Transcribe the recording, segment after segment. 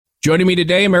Joining me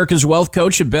today, America's Wealth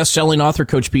Coach and best-selling author,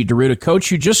 Coach Pete D'Arruda.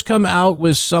 Coach, you just come out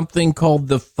with something called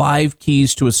the 5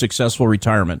 Keys to a Successful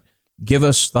Retirement. Give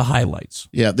us the highlights.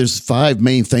 Yeah, there's 5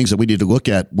 main things that we need to look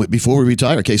at before we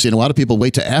retire, Casey. And a lot of people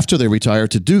wait to after they retire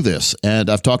to do this. And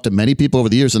I've talked to many people over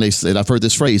the years, and they said, I've heard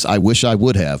this phrase, I wish I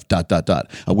would have, ...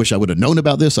 I wish I would have known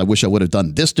about this. I wish I would have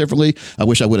done this differently. I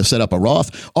wish I would have set up a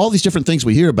Roth. All these different things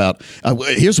we hear about.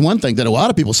 Here's one thing that a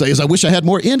lot of people say is, I wish I had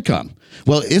more income.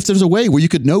 Well, if there's a way where you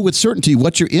could know with certainty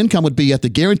what your income would be at the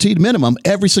guaranteed minimum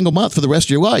every single month for the rest of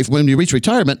your life when you reach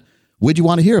retirement, would you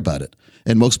want to hear about it?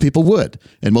 And most people would.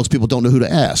 And most people don't know who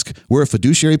to ask. We're a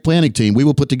fiduciary planning team. We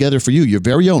will put together for you your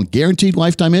very own guaranteed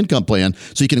lifetime income plan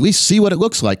so you can at least see what it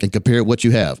looks like and compare what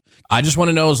you have. I just want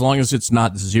to know as long as it's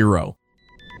not 0.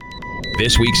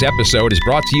 This week's episode is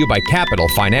brought to you by Capital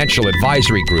Financial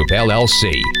Advisory Group,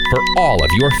 LLC, for all of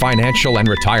your financial and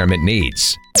retirement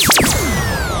needs.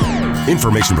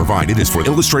 Information provided is for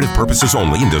illustrative purposes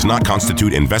only and does not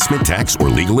constitute investment, tax, or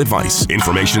legal advice.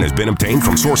 Information has been obtained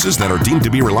from sources that are deemed to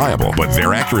be reliable, but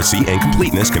their accuracy and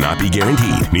completeness cannot be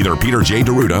guaranteed. Neither Peter J.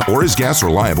 D'Arruda or his guests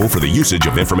are liable for the usage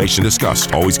of information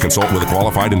discussed. Always consult with a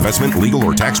qualified investment, legal,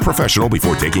 or tax professional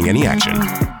before taking any action.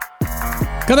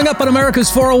 Coming up on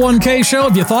America's 401k show,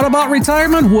 have you thought about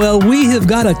retirement? Well, we have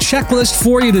got a checklist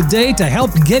for you today to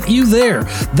help get you there.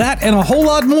 That and a whole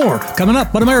lot more coming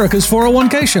up on America's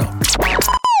 401k show.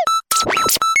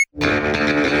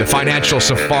 The Financial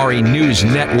Safari News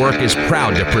Network is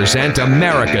proud to present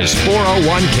America's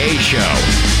 401k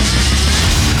show.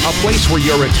 A place where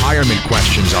your retirement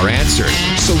questions are answered,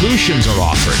 solutions are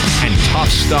offered, and tough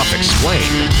stuff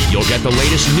explained. You'll get the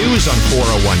latest news on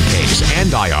 401ks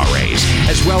and IRAs,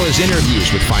 as well as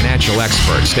interviews with financial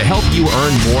experts to help you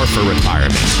earn more for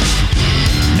retirement.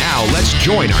 Now let's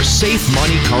join our Safe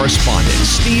Money correspondent,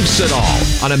 Steve Siddall,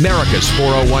 on America's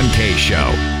 401k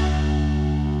show.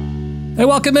 Hey,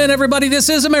 welcome in, everybody. This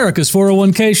is America's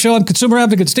 401k show. I'm consumer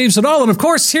advocate Steve Siddall. And of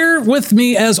course, here with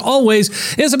me, as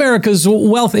always, is America's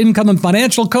wealth, income, and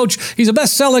financial coach. He's a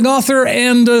best-selling author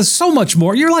and so much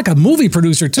more. You're like a movie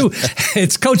producer, too.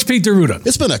 It's Coach Pete D'Arruda.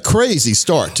 It's been a crazy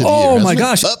start to the year. Oh, my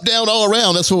gosh. Up, down, all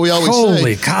around. That's what we always say.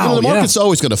 Holy cow, the market's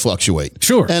always going to fluctuate.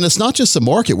 Sure. And it's not just the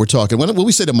market we're talking. When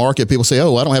we say the market, people say,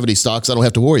 oh, I don't have any stocks. I don't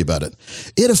have to worry about it.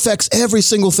 It affects every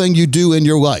single thing you do in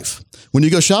your life. When you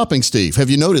go shopping, Steve, have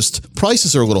you noticed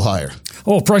prices are a little higher?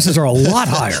 Oh, prices are a lot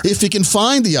higher. If you can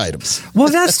find the items. Well,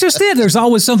 that's just it. There's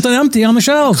always something empty on the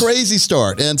shelves. Crazy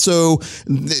start. And so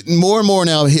more and more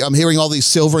now, I'm hearing all these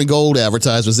silver and gold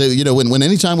advertisements. When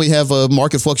anytime we have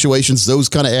market fluctuations, those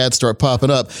kind of ads start popping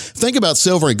up. Think about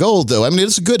silver and gold, though. I mean,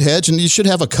 it's a good hedge, and you should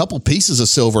have a couple pieces of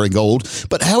silver and gold.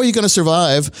 But how are you going to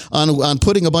survive on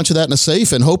putting a bunch of that in a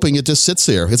safe and hoping it just sits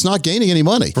there? It's not gaining any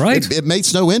money. Right. It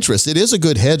makes no interest. It is a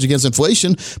good hedge against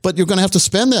inflation, but you're going to have to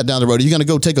spend that down the road. Are you going to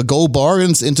go take a gold bar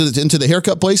into the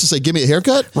haircut place and say, give me a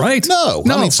haircut? Right. No,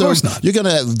 of course not. You're going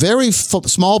to have very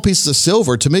small pieces of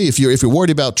silver. To me, if you're worried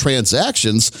about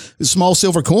transactions, small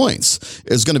silver coins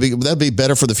is going to be, that'd be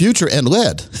better for the future, and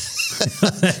lead.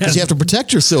 Because you have to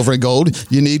protect your silver and gold.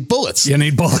 You need bullets.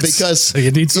 Because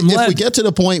you need some lead. If we get to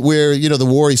the point where, the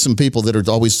worrisome people that are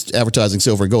always advertising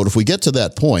silver and gold, if we get to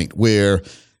that point where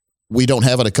we don't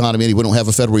have an economy, we don't have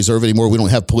a Federal Reserve anymore, we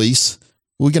don't have police,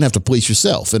 we're going to have to police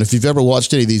yourself. And if you've ever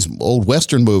watched any of these old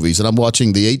Western movies, and I'm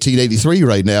watching the 1883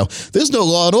 right now, there's no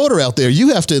law and order out there.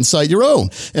 You have to incite your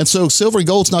own. And so silver and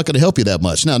gold's not going to help you that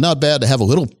much. Now, not bad to have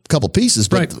a couple pieces,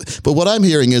 but what I'm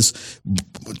hearing is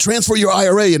transfer your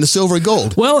IRA into silver and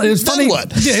gold. Well, it's funny.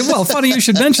 What? Yeah, well, funny you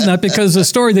should mention that, because the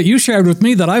story that you shared with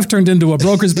me that I've turned into a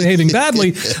broker's behaving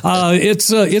badly, it's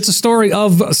a story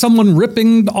of someone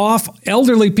ripping off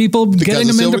elderly people, getting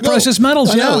them into precious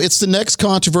metals. I know. It's the next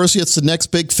controversy. It's the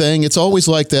next big thing. It's always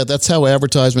like that. That's how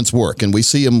advertisements work. And we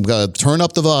see them turn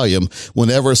up the volume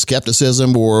whenever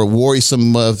skepticism or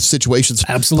worrisome situations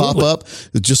pop up.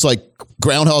 It's just like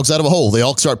groundhogs out of a hole. They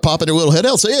all start popping their little head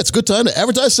out. Say, hey, it's a good time to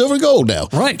advertise silver and gold now.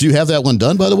 Right. Do you have that one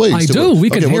done, by the way? I do. We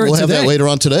can hear it We'll have today. that later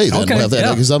on today. Then. Okay, We'll have that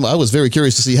because I was very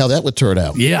curious to see how that would turn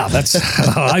out. Yeah, that's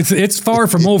it's far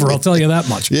from over. I'll tell you that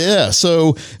much. Yeah.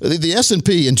 So the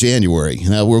S&P in January.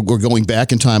 Now we're going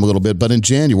back in time a little bit, but in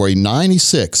January,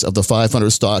 96 of the 500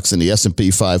 stocks in the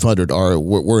S&P 500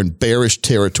 were in bearish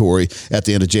territory at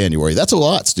the end of January. That's a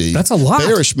lot, Steve. That's a lot.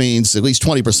 Bearish means at least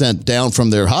 20% down from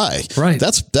their high. Right.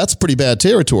 That's pretty bad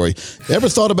territory. Ever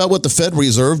thought about what the Fed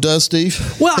Reserve does, Steve?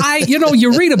 Well,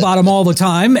 you read about them all the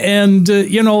time, and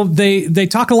they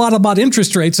talk a lot about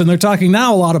interest rates, and they're talking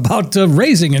now a lot about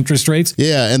raising interest rates.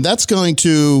 Yeah, and that's going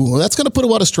to put a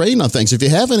lot of strain on things. If you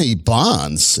have any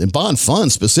bonds and bond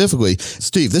funds specifically,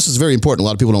 Steve, this is very important. A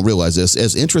lot of people don't realize this.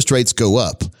 As interest rates go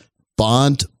up,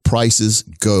 bond prices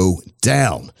go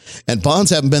down. And bonds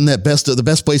haven't been the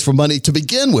best place for money to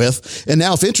begin with. And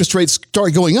now if interest rates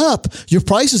start going up, your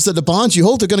prices of the bonds you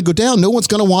hold are going to go down. No one's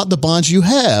going to want the bonds you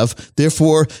have.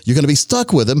 Therefore, you're going to be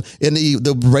stuck with them. And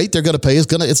the rate they're going to pay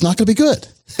it's not going to be good.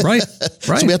 Right.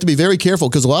 So we have to be very careful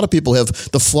because a lot of people have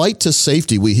the flight to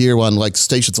safety we hear on like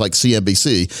stations like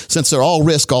CNBC. Since they're all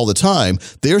risk all the time,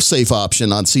 their safe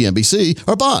option on CNBC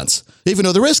are bonds, even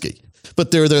though they're risky.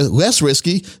 But they're less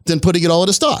risky than putting it all in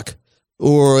a stock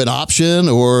or an option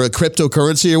or a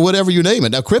cryptocurrency or whatever you name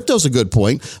it. Now, crypto's a good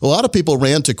point. A lot of people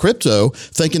ran to crypto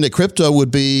thinking that crypto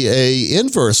would be a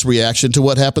inverse reaction to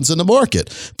what happens in the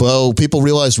market. Well, people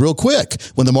realized real quick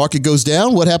when the market goes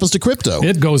down, what happens to crypto?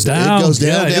 It goes down. It goes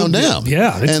down, down.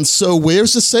 Yeah. And so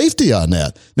where's the safety on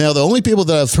that? Now, the only people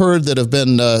that I've heard that have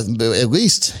been at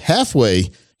least halfway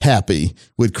happy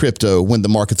with crypto when the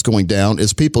market's going down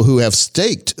is people who have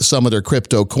staked some of their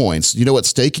crypto coins. You know what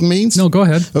staking means? No, go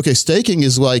ahead. Okay, staking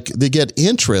is like they get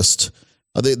interest.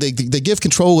 They give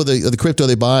control of the crypto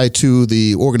they buy to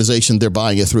the organization they're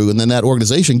buying it through, and then that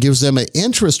organization gives them an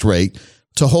interest rate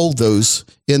to hold those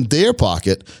in their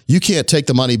pocket. You can't take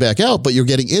the money back out, but you're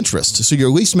getting interest. So you're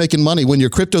at least making money. When your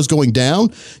crypto's going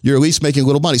down, you're at least making a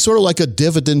little money, sort of like a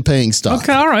dividend-paying stock.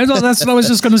 Okay, all right. Well, that's what I was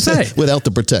just going to say. Without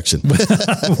the protection.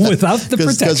 Without the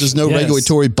protection. Because there's no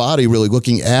regulatory body really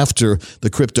looking after the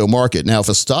crypto market. Now, if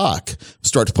a stock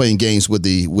starts playing games with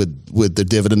the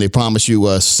dividend, they promise you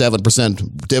a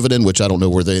 7% dividend, which I don't know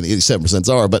where the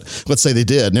 7% are, but let's say they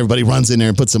did, and everybody runs in there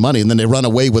and puts some money, and then they run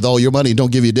away with all your money and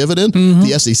don't give you a dividend,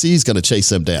 the SEC is going to chase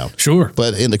them down. Sure.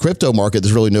 But in the crypto market,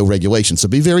 there's really no regulation. So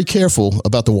be very careful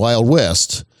about the Wild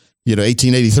West.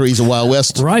 1883 is a Wild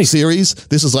West series.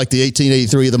 This is like the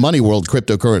 1883 of the money world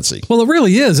cryptocurrency. Well, it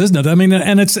really is, isn't it? I mean,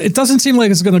 and it doesn't seem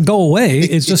like it's going to go away.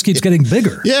 It just keeps getting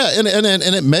bigger. Yeah, and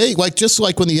it may, just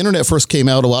like when the internet first came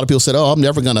out, a lot of people said,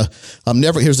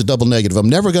 here's the double negative. I'm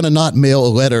never going to not mail a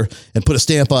letter and put a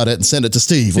stamp on it and send it to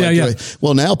Steve.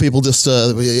 Well, now people just,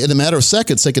 in a matter of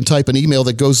seconds, they can type an email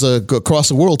that goes across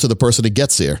the world to the person that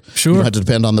gets there. Sure. You don't have to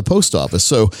depend on the post office.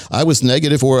 So I was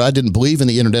negative, or I didn't believe in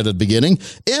the internet at the beginning.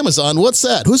 Amazon, what's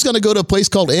that? Who's going to go to a place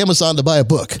called Amazon to buy a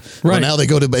book? Right. Well, now they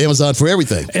go to Amazon for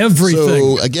everything.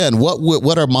 So again,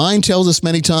 what our mind tells us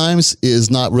many times is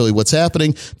not really what's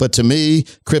happening. But to me,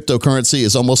 cryptocurrency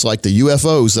is almost like the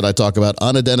UFOs that I talk about,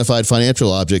 unidentified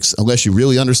financial objects. Unless you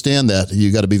really understand that,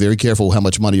 you got to be very careful how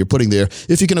much money you're putting there.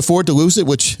 If you can afford to lose it,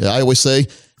 which I always say,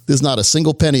 there's not a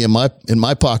single penny in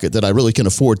my pocket that I really can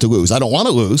afford to lose. I don't want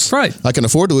to lose. Right. I can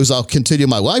afford to lose. I'll continue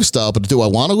my lifestyle, but do I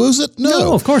want to lose it?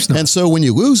 No, of course not. And so when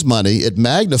you lose money, it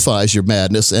magnifies your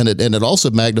madness, and it also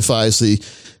magnifies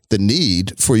the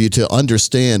need for you to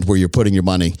understand where you're putting your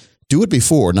money. Do it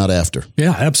before, not after.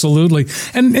 Yeah, absolutely.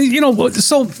 And,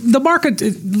 so the market,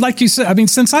 like you said, I mean,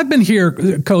 since I've been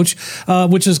here, Coach,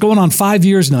 which is going on 5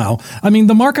 years now, I mean,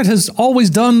 the market has always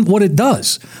done what it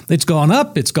does. It's gone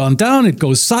up, it's gone down, it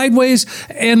goes sideways,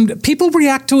 and people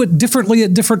react to it differently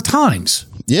at different times.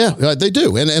 Yeah, they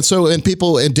do. And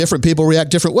different people react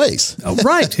different ways. Oh,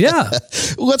 right, yeah.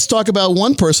 Let's talk about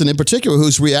one person in particular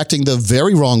who's reacting the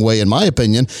very wrong way, in my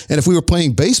opinion. And if we were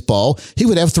playing baseball, he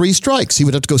would have 3 strikes. He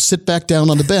would have to go sit back down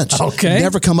on the bench. Okay.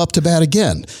 Never come up to bat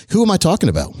again. Who am I talking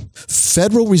about?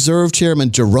 Federal Reserve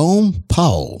Chairman Jerome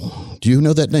Powell. Do you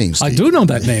know that name, Steve? I do know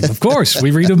that name, of course.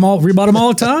 We read about him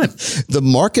all the time. The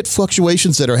market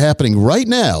fluctuations that are happening right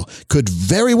now could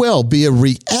very well be a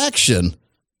reaction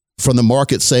from the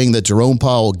market saying that Jerome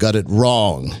Powell got it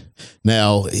wrong.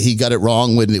 Now, he got it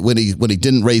wrong when he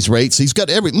didn't raise rates. He's got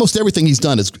most everything he's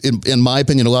done is, in my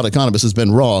opinion, a lot of economists has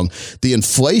been wrong. The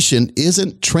inflation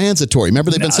isn't transitory. Remember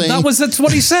they've been saying that's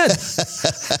what he said.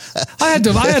 I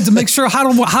had to make sure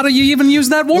how do you even use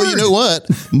that word? Well, you know what?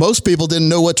 Most people didn't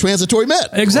know what transitory meant.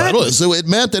 Exactly. So it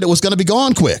meant that it was going to be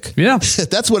gone quick. Yeah.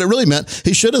 That's what it really meant.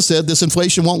 He should have said this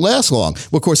inflation won't last long.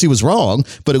 Well, of course, he was wrong,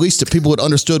 but at least people would have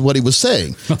understood what he was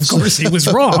saying. Of course, he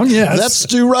was wrong, yes. That's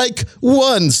strike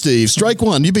one, Steve. Strike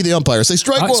one. You be the umpire. Say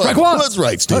strike one. Strike one. That's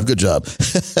right, Steve. Good job.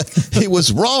 He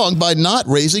was wrong by not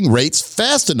raising rates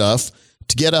fast enough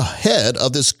to get ahead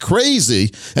of this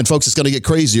crazy, and folks, it's going to get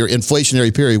crazier,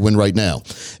 inflationary period we're in right now.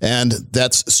 And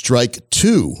that's strike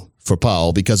 2 for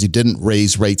Powell because he didn't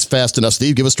raise rates fast enough.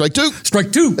 Steve, give us strike 2.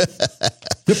 Strike 2.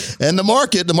 Yep. And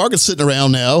the market's sitting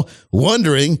around now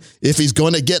wondering if he's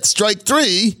going to get strike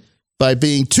 3 by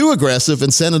being too aggressive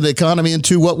and sending the economy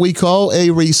into what we call a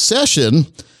recession.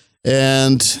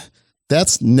 And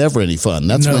that's never any fun.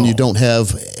 That's when you don't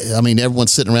have,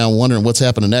 everyone's sitting around wondering what's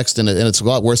happening next, and it's a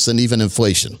lot worse than even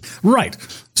inflation. Right.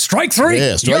 Strike 3.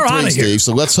 Yeah, strike You're 3, out of Steve. here.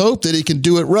 So let's hope that he can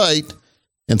do it right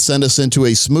and send us into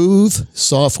a smooth,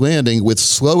 soft landing with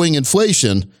slowing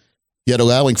inflation yet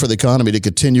allowing for the economy to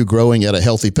continue growing at a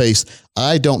healthy pace.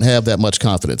 I don't have that much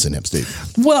confidence in him, Steve.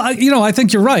 Well, I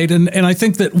think you're right, and I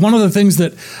think that one of the things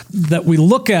that we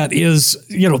look at is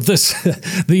this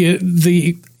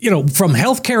the from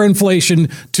healthcare inflation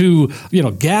to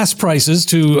gas prices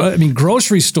to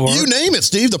grocery store. You name it,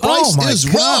 Steve. The price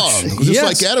is wrong. Just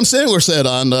like Adam Sandler said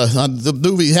on the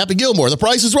movie Happy Gilmore, the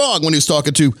price is wrong when he was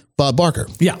talking to Bob Barker.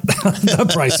 Yeah, the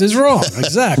price is wrong.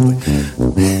 Exactly.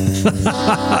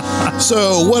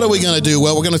 So what are we going to do?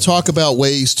 Well, we're going to talk about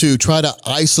ways to try to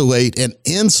isolate and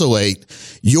insulate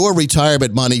your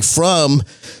retirement money from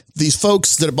these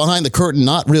folks that are behind the curtain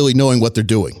not really knowing what they're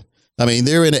doing. I mean,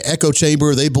 they're in an echo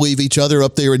chamber. They believe each other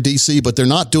up there in D.C., but they're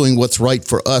not doing what's right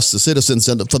for us, the citizens,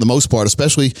 and for the most part,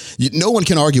 especially, no one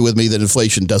can argue with me that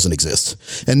inflation doesn't exist.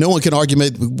 And no one can argue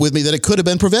with me that it could have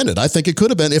been prevented. I think it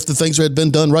could have been if the things had been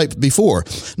done right before.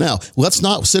 Now, let's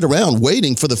not sit around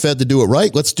waiting for the Fed to do it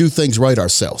right. Let's do things right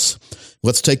ourselves.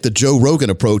 Let's take the Joe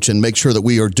Rogan approach and make sure that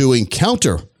we are doing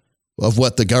counter of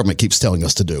what the government keeps telling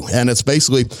us to do. And it's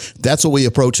basically, that's what we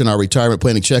approach in our retirement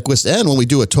planning checklist. And when we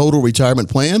do a total retirement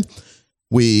plan,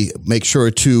 we make sure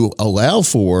to allow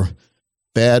for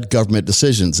bad government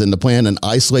decisions in the plan and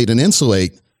isolate and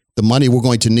insulate the money we're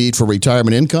going to need for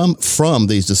retirement income from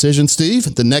these decisions.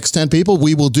 Steve, the next 10 people,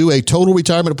 we will do a total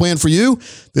retirement plan for you.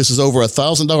 This is over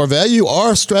 $1,000 value.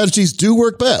 Our strategies do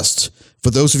work best for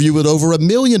those of you with over $1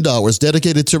 million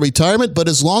dedicated to retirement. But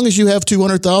as long as you have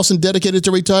 $200,000 dedicated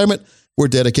to retirement, we're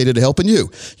dedicated to helping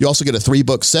you. You also get a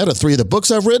 3-book set of 3 of the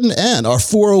books I've written and our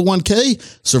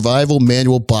 401k survival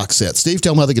manual box set. Steve,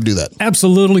 tell them how they can do that.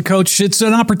 Absolutely, Coach. It's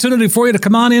an opportunity for you to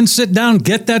come on in, sit down,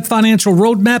 get that financial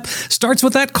roadmap. Starts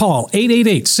with that call,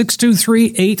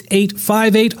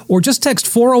 888-623-8858, or just text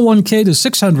 401k to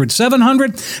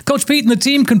 600-700. Coach Pete and the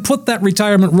team can put that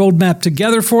retirement roadmap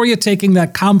together for you, taking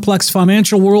that complex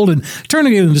financial world and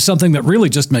turning it into something that really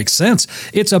just makes sense.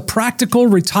 It's a practical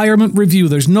retirement review.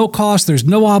 There's no cost. There's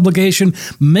no obligation.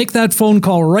 Make that phone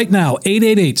call right now,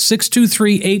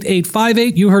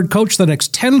 888-623-8858. You heard Coach, the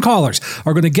next 10 callers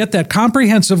are going to get that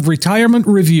comprehensive retirement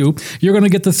review. You're going to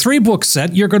get the 3-book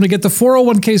set. You're going to get the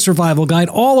 401k survival guide.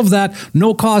 All of that,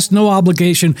 no cost, no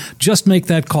obligation. Just make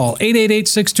that call,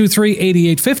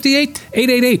 888-623-8858,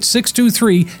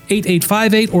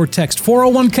 888-623-8858, or text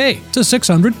 401k to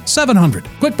 600-700.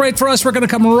 Quick break for us. We're going to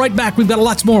come right back. We've got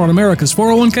lots more on America's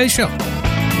 401k Show.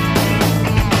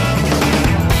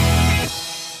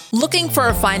 Looking for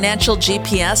a financial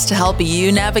GPS to help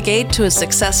you navigate to a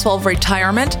successful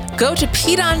retirement? Go to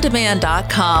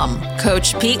PeteOnDemand.com.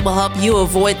 Coach Pete will help you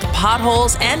avoid the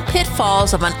potholes and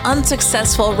pitfalls of an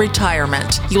unsuccessful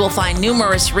retirement. You will find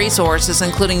numerous resources,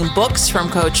 including books from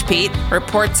Coach Pete,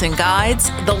 reports and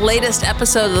guides, the latest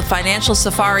episode of the Financial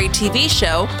Safari TV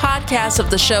show, podcasts of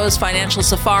the shows Financial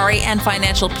Safari and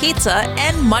Financial Pizza,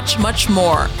 and much, much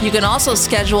more. You can also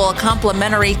schedule a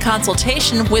complimentary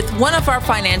consultation with one of our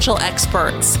financial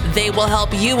experts. They will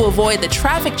help you avoid the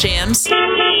traffic jams and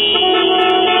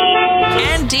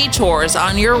detours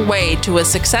on your way to a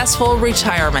successful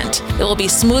retirement. It will be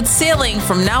smooth sailing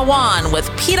from now on with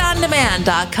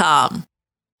PeteOnDemand.com.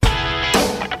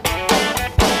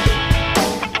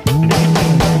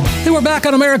 We're back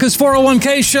on America's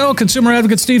 401k Show. Consumer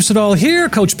Advocate Steve Siddall here.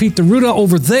 Coach Pete D'Arruda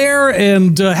over there,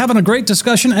 and having a great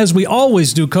discussion, as we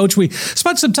always do, Coach. We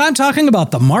spent some time talking about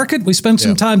the market. We spent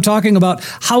some time talking about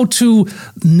how to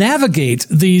navigate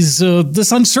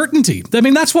this uncertainty. I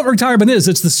mean, that's what retirement is.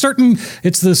 It's the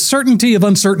certainty of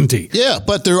uncertainty. Yeah,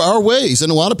 but there are ways,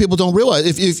 and a lot of people don't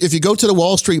realize. If you go to the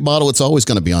Wall Street model, it's always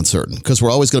going to be uncertain because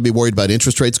we're always going to be worried about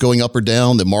interest rates going up or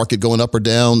down, the market going up or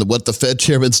down, what the Fed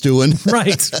chairman's doing.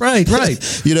 Right.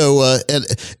 And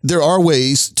there are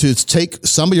ways to take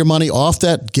some of your money off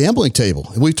that gambling table.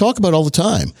 We talk about it all the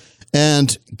time.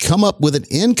 And come up with an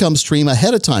income stream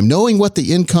ahead of time. Knowing what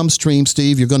the income stream,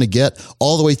 Steve, you're going to get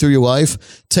all the way through your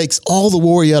life takes all the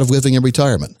worry out of living in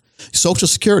retirement. Social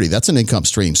Security, that's an income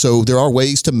stream. So there are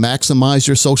ways to maximize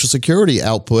your Social Security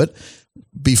output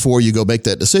before you go make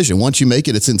that decision. Once you make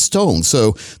it, it's in stone.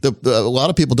 So a lot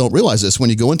of people don't realize this. When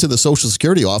you go into the Social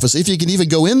Security office, if you can even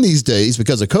go in these days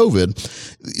because of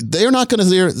COVID, they're not going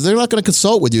to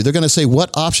consult with you. They're going to say, what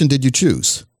option did you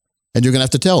choose? And you're going to have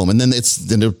to tell them. And then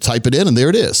they'll type it in and there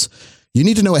it is. You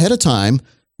need to know ahead of time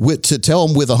to tell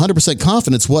them with 100%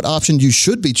 confidence what option you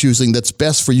should be choosing that's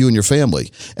best for you and your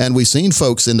family. And we've seen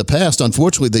folks in the past,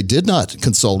 unfortunately, they did not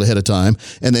consult ahead of time,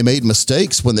 and they made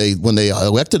mistakes when they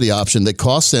elected the option that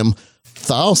cost them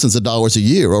thousands of dollars a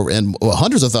year and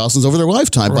hundreds of thousands over their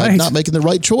lifetime by not making the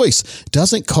right choice. It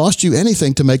doesn't cost you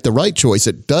anything to make the right choice.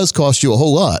 It does cost you a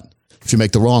whole lot if you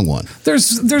make the wrong one.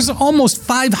 There's almost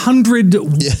 500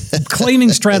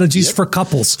 claiming strategies for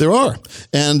couples. There are.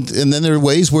 And then there are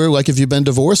ways where, like if you've been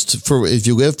divorced, if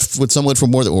you live with someone for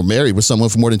more than, or married with someone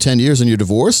for more than 10 years and you're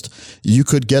divorced, you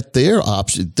could get their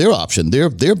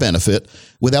benefit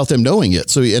without them knowing it.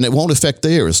 So, and it won't affect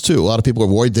theirs too. A lot of people are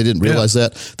worried they didn't realize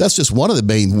that. That's just one of the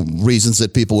main reasons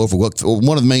that people overlook, or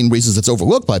one of the main reasons it's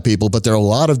overlooked by people, but there are a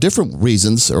lot of different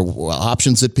reasons or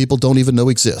options that people don't even know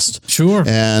exist. Sure.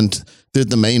 And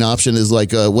the main option is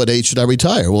like, what age should I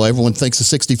retire? Well, everyone thinks of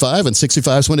 65, and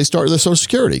 65 is when they start their Social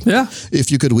Security. Yeah.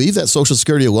 If you could leave that Social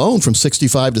Security alone from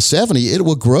 65 to 70, it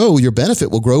will grow. Your benefit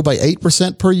will grow by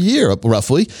 8% per year,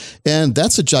 roughly. And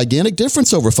that's a gigantic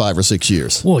difference over 5 or 6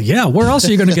 years. Well, yeah. Where else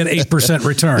are you going to get 8%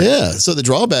 return? Yeah. So the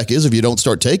drawback is if you don't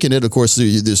start taking it, of course,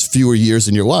 there's fewer years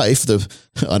in your life.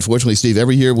 Unfortunately, Steve,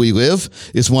 every year we live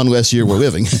is one less year we're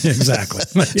living.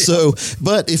 Exactly. So,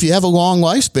 but if you have a long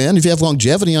lifespan, if you have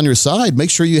longevity on your side,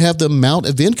 make sure you have the amount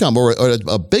of income or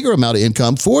a bigger amount of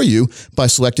income for you by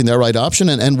selecting that right option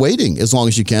and waiting as long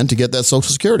as you can to get that Social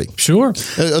Security. Sure.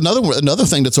 Another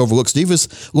thing that's overlooked, Steve,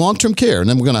 is long-term care. And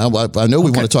then we want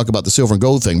to talk about the silver and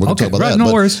gold thing. We're going to talk about that.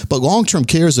 No worries. But long-term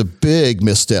care is a big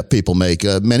misstep people make.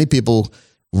 Many people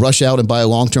rush out and buy a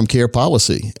long-term care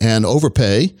policy and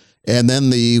overpay. And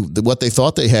then what they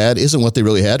thought they had isn't what they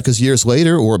really had, because years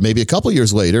later, or maybe a couple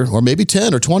years later, or maybe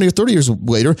 10 or 20 or 30 years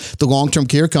later, the long-term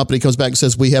care company comes back and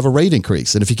says, we have a rate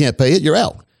increase. And if you can't pay it, you're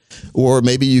out. Or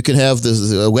maybe you can have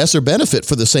a lesser benefit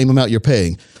for the same amount you're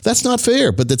paying. That's not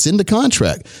fair, but that's in the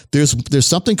contract. There's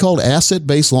something called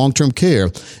asset-based long-term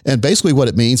care. And basically what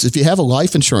it means, if you have a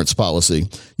life insurance policy,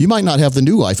 you might not have the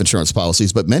new life insurance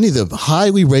policies, but many of the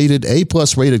highly rated,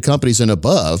 A-plus rated companies and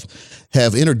above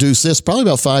have introduced this probably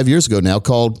about 5 years ago now,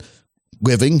 called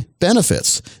living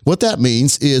benefits. What that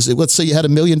means is, let's say you had $1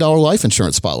 million life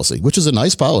insurance policy, which is a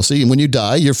nice policy. And when you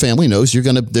die, your family knows they're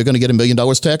going to get $1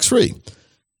 million tax-free.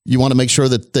 You want to make sure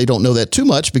that they don't know that too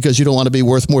much, because you don't want to be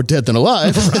worth more dead than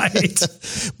alive. Right.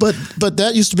 But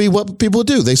that used to be what people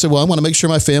do. They say, well, I want to make sure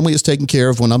my family is taken care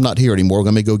of when I'm not here anymore.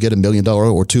 Let me go get $1 million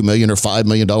or $2 million or $5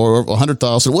 million or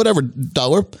 $100,000, whatever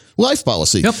dollar life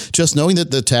policy. Yep. Just knowing that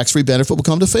the tax-free benefit will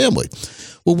come to family.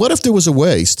 Well, what if there was a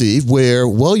way, Steve, where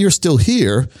while you're still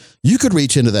here, you could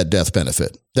reach into that death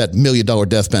benefit, that $1 million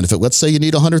death benefit? Let's say you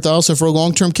need $100,000 for a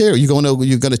long-term care. You're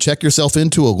going to check yourself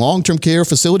into a long-term care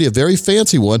facility, a very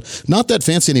fancy one, not that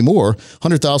fancy anymore.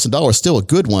 $100,000, still a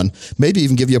good one. Maybe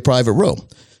even give you a private room.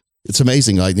 It's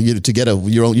amazing. Like, you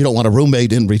don't want a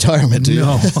roommate in retirement, do you?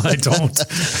 No, I don't.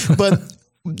 But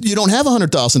you don't have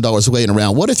 $100,000 laying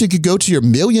around. What if you could go to your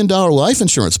 $1 million life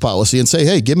insurance policy and say,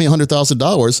 hey, give me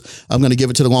 $100,000. I'm going to give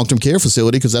it to the long-term care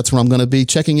facility because that's where I'm going to be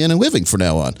checking in and living from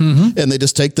now on. Mm-hmm. And they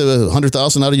just take the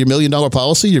 $100,000 out of your $1 million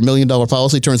policy. Your $1 million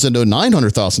policy turns into a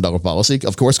 $900,000 policy,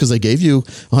 of course, because they gave you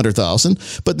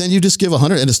 $100,000. But then you just give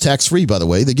 $100,000, and it's tax-free, by the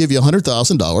way. They give you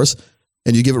 $100,000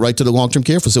 and you give it right to the long-term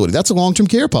care facility. That's a long-term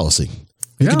care policy.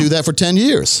 You can do that for 10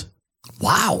 years.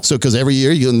 Wow. So, because every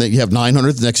year you have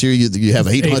 900, the next year you have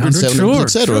 800, 700, et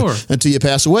cetera, until you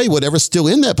pass away. Whatever's still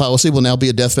in that policy will now be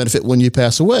a death benefit when you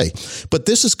pass away. But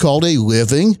this is called a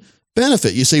living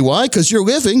benefit. You see why? Because you're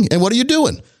living, and what are you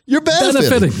doing? You're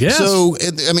benefiting. Yes. So,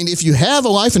 I mean, if you have a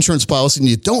life insurance policy and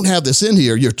you don't have this in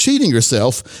here, you're cheating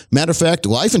yourself. Matter of fact,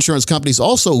 life insurance companies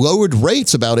also lowered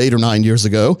rates about 8 or 9 years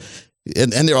ago.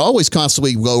 And they're always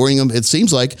constantly lowering them. It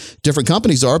seems like different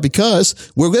companies are,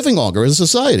 because we're living longer as a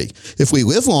society. If we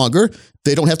live longer,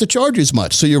 they don't have to charge you as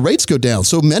much. So your rates go down.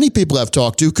 So many people I've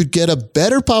talked to could get a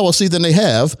better policy than they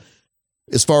have,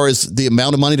 as far as the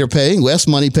amount of money they're paying, less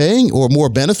money paying, or more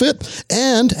benefit,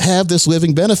 and have this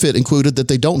living benefit included that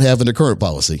they don't have in their current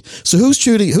policy. So who's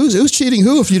cheating? Who's cheating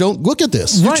who if you don't look at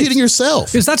this? You're cheating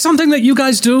yourself. Is that something that you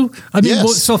guys do? I mean,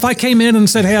 yes. So if I came in and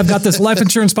said, hey, I've got this life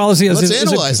insurance policy. Let's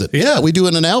analyze it. Yeah, we do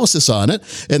an analysis on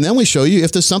it, and then we show you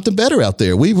if there's something better out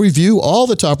there. We review all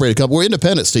the top-rated companies. We're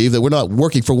independent, Steve, that we're not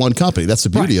working for one company. That's the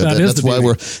beauty of it. That's why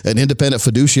we're an independent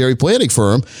fiduciary planning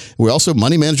firm. We're also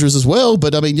money managers as well,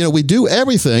 but I mean, we do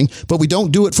everything, but we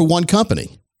don't do it for one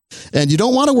company. And you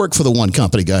don't want to work for the one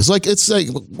company, guys. Like, let's say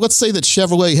that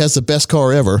Chevrolet has the best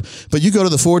car ever, but you go to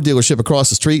the Ford dealership across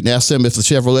the street and ask them if the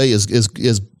Chevrolet is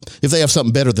if they have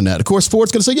something better than that. Of course,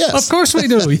 Ford's going to say yes. Of course we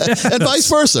do. Yes. And vice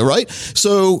versa, right?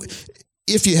 So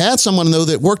if you had someone, though,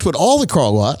 that worked with all the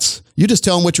car lots, you just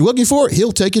tell him what you're looking for.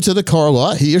 He'll take you to the car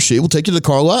lot. He or she will take you to the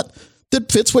car lot that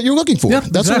fits what you're looking for. Yep,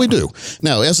 That's what we do.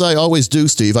 Now, as I always do,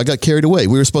 Steve, I got carried away.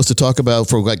 We were supposed to talk about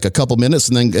for like a couple minutes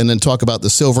and then talk about the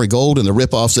silver and gold and the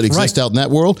ripoffs that exist out in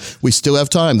that world. We still have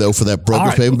time, though, for that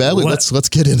broker payment badly. Let's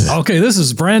get into that. Okay, this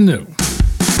is brand new.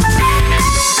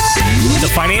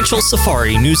 The Financial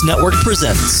Safari News Network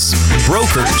presents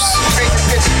Brokers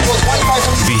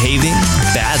Behaving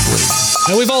Badly.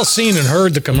 Now, we've all seen and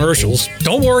heard the commercials.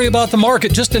 Don't worry about the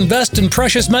market, just invest in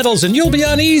precious metals and you'll be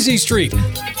on easy street.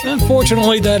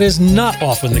 Unfortunately, that is not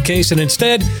often the case, and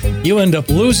instead, you end up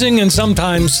losing and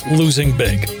sometimes losing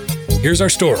big. Here's our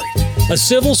story. A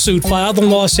civil suit filed in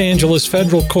Los Angeles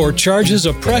federal court charges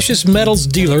a precious metals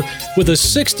dealer with a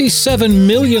 $67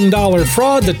 million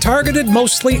fraud that targeted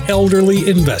mostly elderly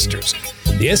investors.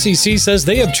 The SEC says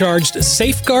they have charged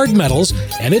Safeguard Metals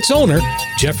and its owner,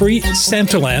 Jeffrey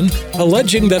Santolan,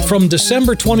 alleging that from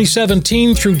December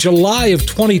 2017 through July of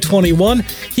 2021,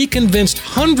 he convinced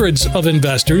hundreds of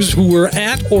investors who were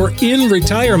at or in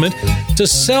retirement to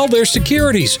sell their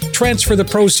securities, transfer the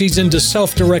proceeds into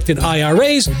self-directed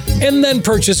IRAs, and then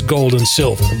purchase gold and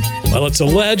silver. Well, it's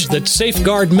alleged that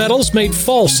Safeguard Metals made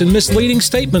false and misleading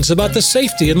statements about the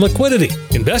safety and liquidity.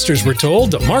 Investors were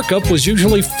told the markup was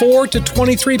usually 4 to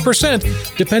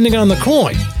 23%, depending on the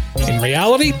coin. In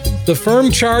reality, the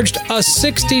firm charged a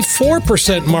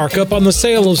 64% markup on the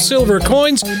sale of silver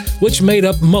coins, which made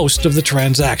up most of the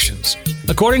transactions.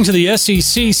 According to the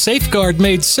SEC, Safeguard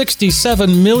made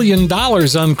 $67 million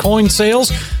on coin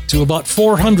sales to about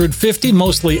 450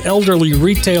 mostly elderly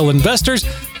retail investors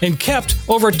and kept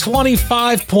over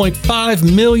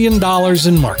 $25.5 million in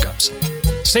markups.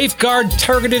 Safeguard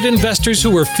targeted investors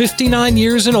who were 59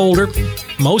 years and older.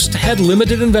 Most had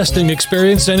limited investing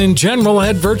experience and in general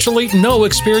had virtually no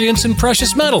experience in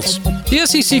precious metals. The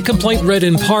SEC complaint read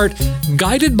in part,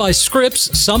 guided by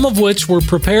scripts, some of which were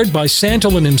prepared by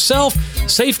Santolan himself,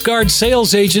 Safeguard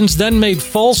sales agents then made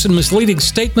false and misleading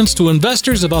statements to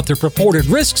investors about their purported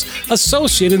risks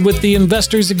associated with the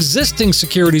investors' existing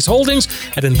securities holdings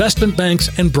at investment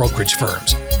banks and brokerage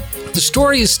firms. The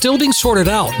story is still being sorted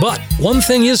out, but one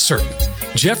thing is certain.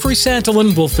 Jeffrey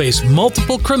Santolan will face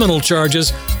multiple criminal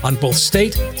charges on both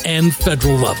state and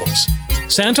federal levels.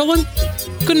 Santolan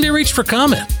couldn't be reached for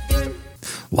comment.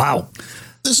 Wow.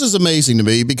 This is amazing to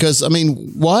me because, I mean,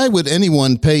 why would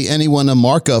anyone pay anyone a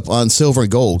markup on silver and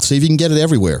gold? See if you can get it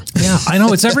everywhere. Yeah, I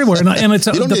know it's everywhere, and it's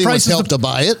you don't the need price help to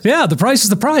buy it. Yeah, the price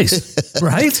is the price,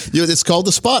 right? It's called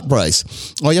the spot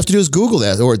price. All you have to do is Google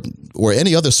that, or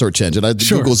any other search engine.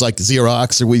 Sure. Google's like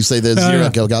Xerox, or we say the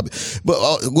Xerox.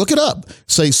 But look it up.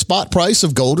 Say spot price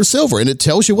of gold or silver, and it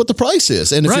tells you what the price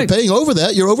is. And if you're paying over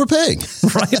that, you're overpaying.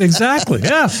 Right, exactly.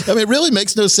 Yeah. I mean, it really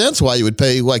makes no sense why you would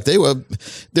pay like they were.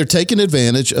 They're taking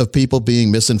advantage of people being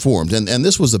misinformed. And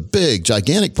this was a big,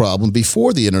 gigantic problem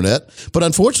before the internet. But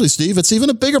unfortunately, Steve, it's even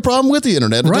a bigger problem with the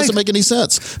internet. It doesn't make any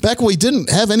sense. Back when we didn't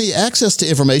have any access to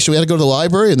information, we had to go to the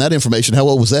library, and that information, how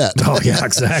old was that? Oh, yeah,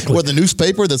 exactly. Or the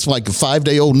newspaper that's like a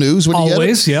 5-day-old news. When you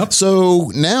Always, get it. Yep. So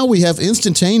now we have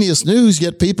instantaneous news,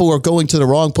 yet people are going to the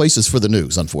wrong places for the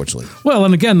news, unfortunately. Well,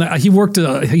 and again, he worked,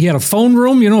 he had a phone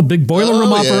room, a big boiler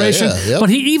room operation. Yep. But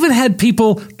he even had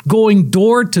people going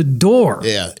door to door.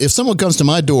 Yeah. If someone comes to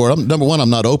my door, number one, I'm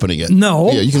not opening it.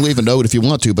 No. Yeah, you can leave a note if you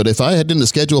want to, but if I had a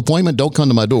scheduled appointment, don't come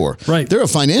to my door. Right. There are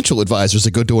financial advisors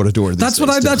that go door to door. That's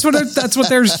what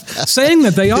they're saying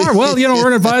that they are. Well, we're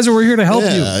an advisor. We're here to help you.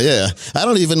 Yeah. I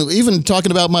don't even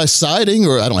talking about my siding,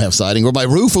 or I don't have siding, or my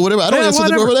roof or whatever. I don't answer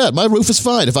the door for that. My roof is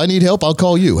fine. If I need help, I'll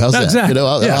call you. How's that? Exactly.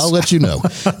 I'll let you know.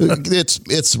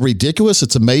 It's ridiculous.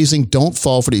 It's amazing. Don't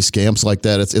fall for these scams like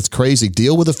that. It's crazy.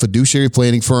 Deal with a fiduciary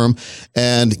planning firm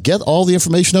and get all the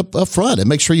information up front and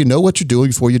make sure you know what you're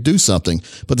doing before you do something.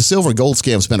 But the silver and gold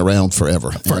scam's been around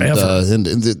forever. And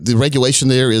the regulation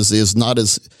there is not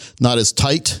as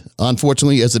tight,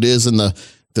 unfortunately, as it is in the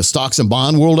stocks and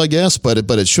bond world, I guess, but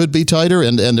it should be tighter,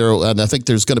 and I think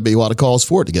there's going to be a lot of calls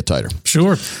for it to get tighter.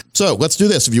 Sure. So let's do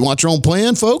this. If you want your own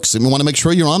plan, folks, and you want to make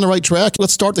sure you're on the right track,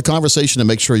 let's start the conversation and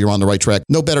make sure you're on the right track.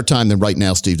 No better time than right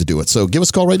now, Steve, to do it. So give us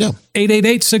a call right now.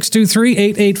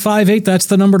 888-623-8858. That's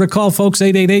the number to call, folks.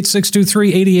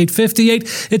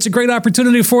 888-623-8858. It's a great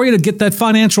opportunity for you to get that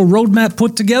financial roadmap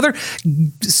put together,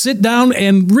 sit down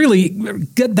and really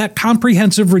get that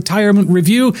comprehensive retirement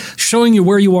review showing you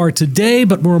where you are today,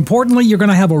 but more importantly, you're going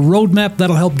to have a roadmap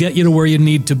that'll help get you to where you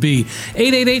need to be.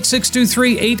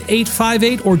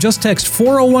 888-623-8858 or just text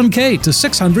 401k to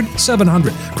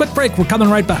 600-700. Quick break. We're coming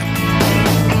right back.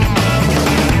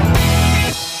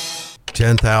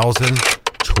 10,000,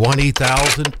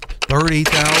 20,000,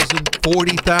 30,000,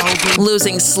 40,000.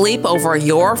 Losing sleep over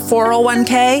your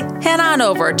 401k? Head on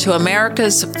over to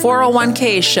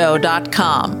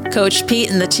americas401kshow.com. Coach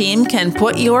Pete and the team can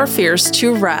put your fears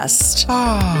to rest.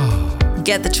 Get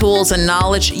Get the tools and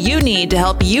knowledge you need to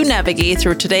help you navigate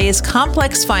through today's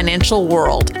complex financial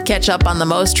world. Catch up on the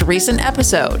most recent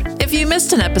episode. If you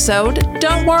missed an episode,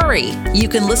 don't worry. You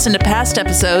can listen to past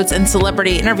episodes and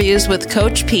celebrity interviews with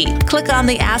Coach Pete. Click on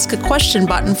the Ask a Question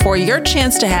button for your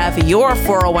chance to have your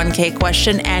 401k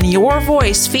question and your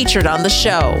voice featured on the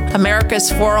show.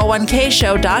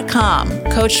 Americas401kshow.com.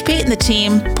 Coach Pete and the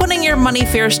team putting your money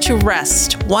fears to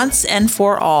rest once and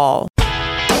for all.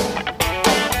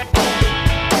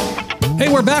 Hey,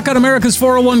 we're back on America's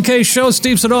 401k show.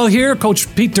 Steve Siddall here,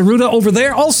 Coach Pete D'Arruda over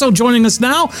there. Also joining us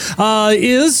now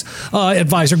is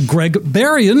advisor Greg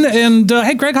Berrien. And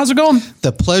hey, Greg, how's it going?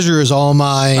 The pleasure is all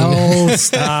mine. Oh,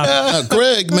 stop.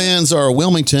 Greg mans our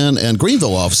Wilmington and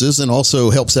Greenville offices and also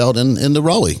helps out in the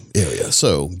Raleigh area.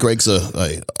 So Greg's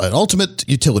an ultimate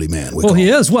utility man. Well,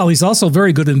 he is. Well, he's also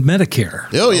very good in Medicare.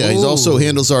 Oh, yeah. He also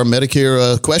handles our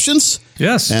Medicare questions.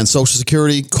 Yes. And Social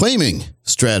Security claiming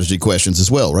strategy questions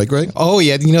as well, right, Greg? Oh,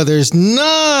 yeah. You know, there's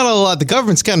not a lot. The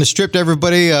government's kind of stripped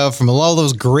everybody from a lot of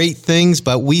those great things,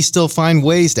 but we still find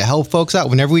ways to help folks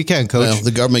out whenever we can, Coach. Well, the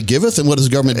government giveth, and what does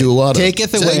the government do a lot of?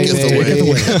 Taketh away. Exactly.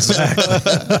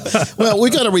 Well,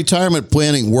 we got a retirement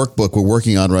planning workbook we're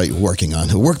working on,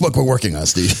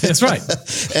 Steve. That's right.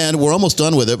 And we're almost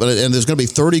done with it, and there's going to be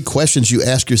 30 questions you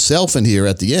ask yourself in here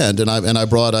at the end, and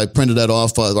I printed that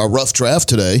off our rough draft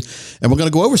today, and we're going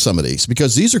to go over some of these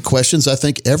because these are questions I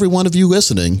think every one of you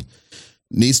listening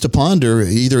needs to ponder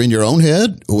either in your own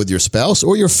head or with your spouse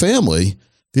or your family.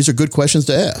 These are good questions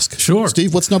to ask. Sure.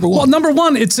 Steve, what's number one? Well, number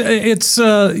one, it's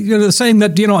the saying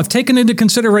that, I've taken into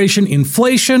consideration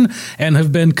inflation and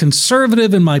have been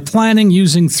conservative in my planning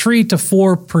using 3 to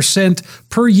 4%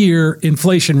 per year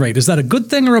inflation rate. Is that a good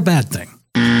thing or a bad thing?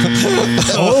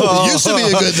 It used to be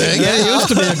a good thing. Yeah, it used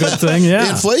to be a good thing, yeah.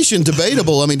 Inflation,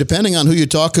 debatable. I mean, depending on who you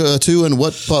talk to and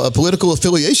what political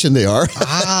affiliation they are.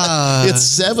 It's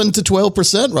 7 to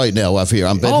 12% right now up here.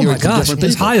 I'm oh, my gosh,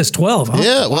 as high as 12, huh?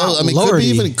 Yeah, well, I mean,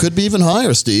 could be even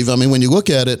higher, Steve. I mean, when you look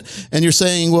at it and you're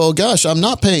saying, well, gosh, I'm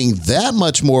not paying that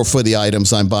much more for the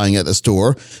items I'm buying at the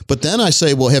store. But then I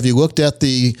say, well, have you looked at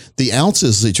the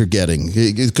ounces that you're getting?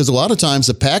 Because a lot of times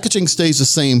the packaging stays the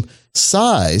same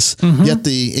size, yet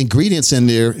the ingredients in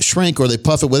there shrink or they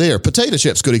puff it with air. Potato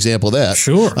chips, good example of that.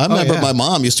 Sure. I remember my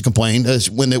mom used to complain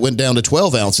when it went down to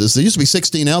 12 ounces. There used to be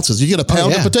 16 ounces. You get a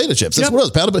pound of potato chips. That's what it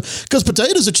was, pound of, because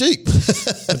potatoes are cheap.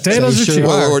 Potatoes are cheap.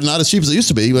 Or not as cheap as they used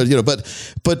to be, but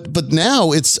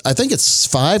now I think it's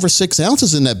 5 or 6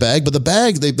 ounces in that bag, but the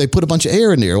bag, they put a bunch of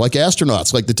air in there, like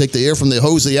astronauts. Like they take the air from the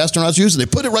hose the astronauts use and they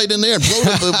put it right in there and blow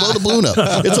the balloon up.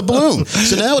 It's a balloon.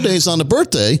 So nowadays on the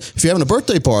birthday, if you're having a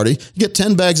birthday party, you get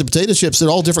 10 bags of potato chips.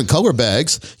 They're all different color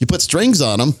bags. You put strings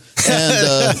on them,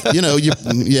 and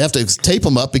you have to tape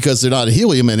them up because they're not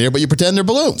helium in there, but you pretend they're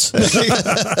balloons. So you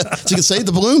can save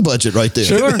the balloon budget right there.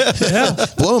 Sure. Yeah.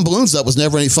 Blowing balloons up was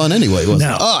never any fun anyway, was it?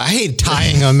 Oh, I hate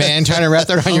tying them, man. Trying to wrap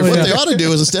that around your What foot. they ought to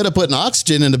do is instead of putting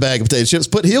oxygen in the bag of potato chips,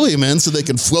 put helium in so they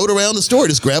can float around the store.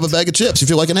 Just grab a bag of chips. You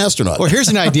feel like an astronaut. Or here's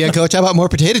an idea, Coach. How about more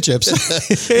potato chips?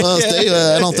 Well,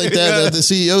 I don't think that the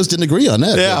CEOs didn't agree on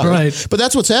that. Yeah. Right. But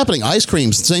that's what's happening. Ice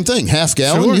creams, same thing. Half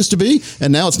gallon used to be,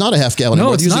 and now it's not a half gallon No,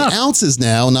 anymore. it's They're using not. ounces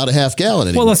now, not a half gallon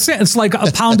anymore. Well, it's like a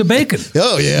pound of bacon.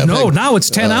 Oh, yeah. No, now it's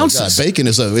 10 ounces. God, bacon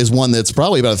is one that's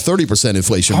probably about a 30%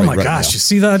 inflation rate Oh, my right gosh. now. You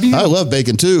see that? I love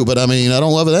bacon too, but I mean, I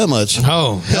don't love it that much.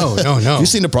 No. You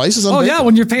seen the prices on Oh, bacon? yeah,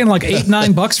 when you're paying like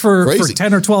 $8-9 for Crazy.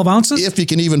 10 or 12 ounces? If you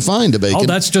can even find the bacon. Oh,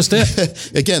 that's just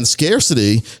it. Again,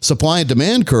 scarcity, supply and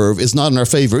demand curve is not in our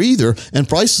favor either, and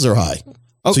prices are high.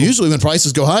 So usually when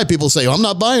prices go high, people say, I'm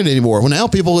not buying it anymore. Well, now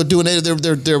people are doing it.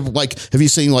 They're like, have you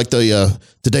seen like the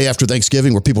day after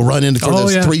Thanksgiving where people run in for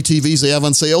those 3 TVs they have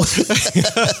on sale?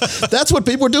 That's what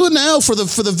people are doing now for the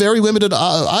very limited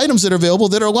items that are available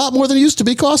that are a lot more than it used to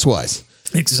be cost-wise.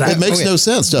 Exactly. It makes no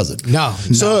sense, does it? No.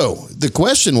 So the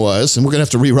question was, and we're going to have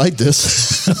to rewrite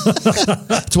this.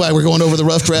 That's why we're going over the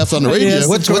rough draft on the radio. Yes,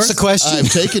 What's the question? I've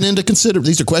taken into consideration,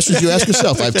 these are questions you ask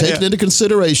yourself. I've taken into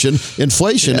consideration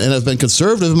inflation and have been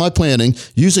conservative in my planning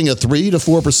using a 3 to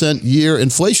 4% year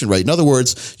inflation rate. In other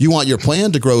words, you want your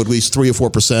plan to grow at least 3 or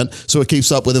 4% so it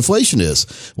keeps up with inflation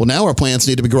is. Well, now our plans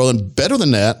need to be growing better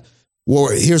than that. Well,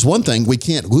 here's one thing. We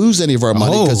can't lose any of our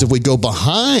money because if we go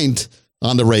behind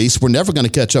on the race, we're never going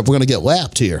to catch up. We're going to get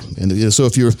lapped here. And so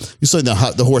if you're saying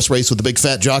the horse race with the big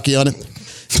fat jockey on it,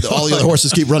 all the other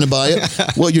horses keep running by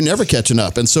it. Well, you're never catching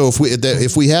up. And so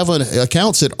if we have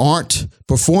accounts that aren't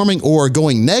performing or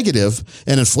going negative,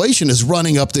 and inflation is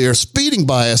running up there, speeding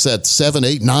by us at 7,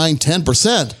 8, 9,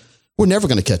 10%, we're never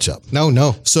going to catch up.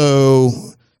 No.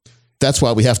 So that's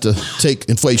why we have to take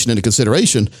inflation into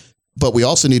consideration. But we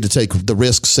also need to take the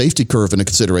risk safety curve into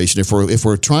consideration. If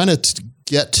we're trying to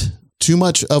get too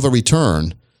much of a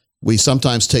return, we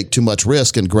sometimes take too much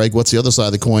risk. And Greg, what's the other side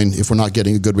of the coin? If we're not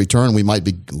getting a good return, we might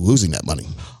be losing that money.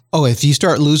 Oh, if you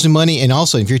start losing money, and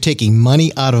also if you're taking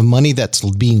money out of money that's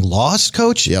being lost,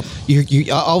 Coach, yep.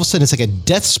 you all of a sudden it's like a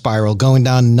death spiral going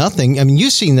down nothing. I mean,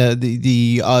 you've seen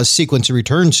the sequence of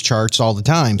returns charts all the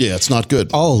time. Yeah, it's not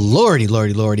good. Oh, lordy.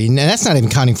 And that's not even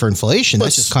counting for inflation.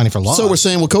 That's just counting for loss. So we're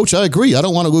saying, well, Coach, I agree. I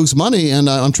don't want to lose money, and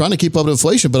I'm trying to keep up with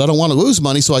inflation, but I don't want to lose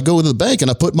money. So I go to the bank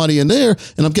and I put money in there,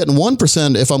 and I'm getting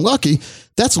 1% if I'm lucky.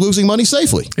 That's losing money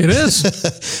safely. It is.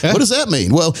 What does that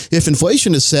mean? Well, if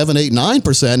inflation is 7, 8,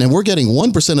 9%, and we're getting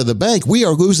 1% of the bank, we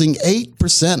are losing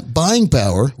 8% buying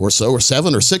power or 7 or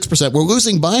 6%. We're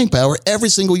losing buying power every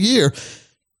single year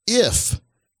if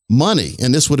money,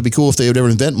 and this would be cool if they would ever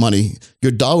invent money,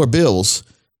 your dollar bills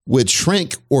would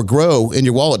shrink or grow in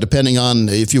your wallet depending on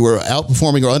if you were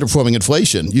outperforming or underperforming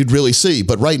inflation. You'd really see.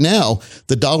 But right now,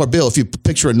 the dollar bill, if you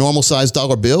picture a normal sized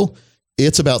dollar bill,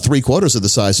 it's about 3/4 of the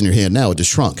size in your hand now. It just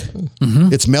shrunk.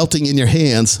 Mm-hmm. It's melting in your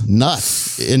hands, not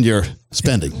in your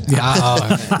spending.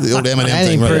 The old M&M that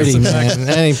thing. Ain't pretty, man.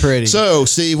 That ain't pretty. So,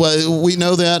 see, we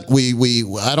know that.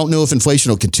 I don't know if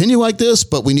inflation will continue like this,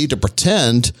 but we need to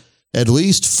pretend at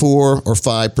least 4 or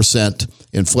 5%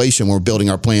 inflation when we're building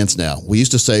our plans now. We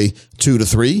used to say 2 to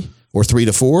 3 or 3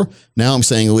 to 4. Now I'm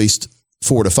saying at least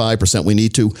 4 to 5%. We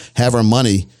need to have our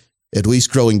money at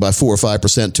least growing by 4 or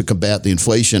 5% to combat the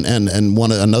inflation. And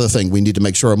another thing, we need to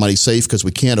make sure our money's safe because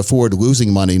we can't afford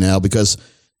losing money now, because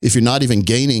if you're not even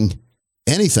gaining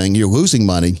anything, you're losing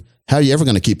money. How are you ever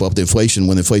going to keep up with inflation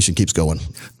when inflation keeps going?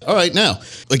 All right. Now,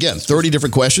 again, 30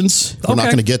 different questions. We're not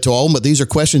going to get to all of them, but these are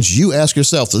questions you ask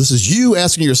yourself. So this is you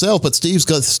asking yourself, but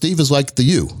Steve is like the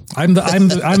you. I'm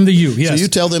the you. Yes. So you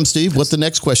tell them, Steve, what the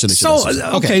next question is. So,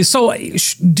 So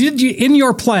did you, in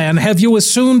your plan, have you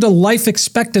assumed a life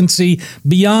expectancy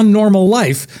beyond normal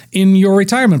life in your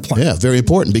retirement plan? Yeah, very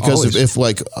important, because if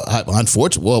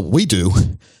unfortunately, well, we do.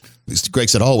 Greg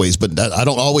said always, but I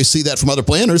don't always see that from other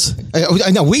planners.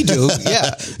 I know we do.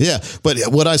 Yeah. Yeah. But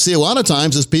what I see a lot of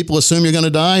times is people assume you're going to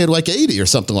die at like 80 or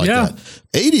something like that.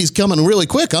 80 is coming really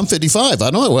quick. I'm 55.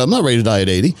 I'm not ready to die at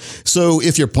 80. So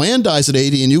if your plan dies at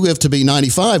 80 and you live to be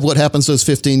 95, what happens those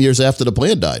 15 years after the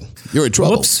plan died? You're in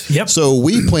trouble. Whoops. Yep. So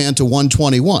we plan to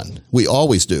 121. We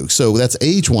always do. So that's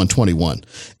age 121.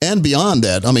 And beyond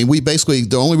that, I mean,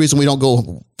 the only reason we don't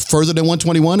go further than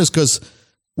 121 is because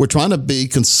we're trying to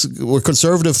be we're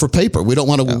conservative for paper. We don't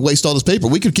want to waste all this paper.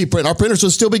 We could keep printing. Our printers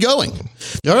would still be going.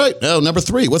 All right. Now, number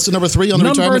 3. What's the number 3 on the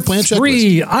retirement plan checklist? Number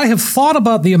 3, I have thought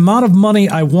about the amount of money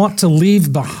I want to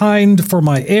leave behind for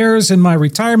my heirs in my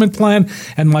retirement plan,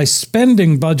 and my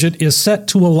spending budget is set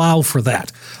to allow for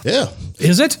that. Yeah.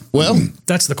 Is it? Well,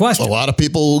 that's the question. A lot of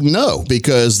people know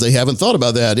because they haven't thought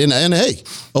about that. And hey,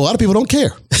 a lot of people don't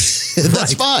care.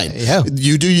 That's fine. Yeah.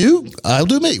 You do you, I'll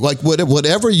do me. Like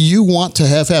whatever you want to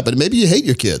have happen. Maybe you hate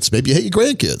your kids. Maybe you hate your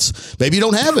grandkids. Maybe you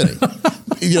don't have any.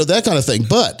 That kind of thing.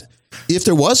 But if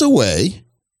there was a way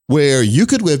where you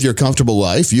could live your comfortable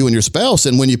life, you and your spouse,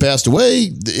 and when you passed away,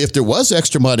 if there was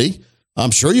extra money,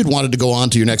 I'm sure you'd want it to go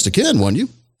on to your next of kin, wouldn't you?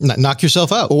 Knock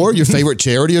yourself out. Or your favorite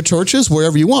charity or churches,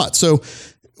 wherever you want. So,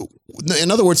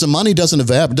 in other words, the money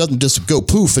doesn't just go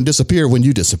poof and disappear when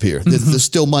you disappear. Mm-hmm. There's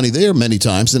still money there many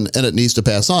times, and it needs to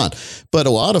pass on. But a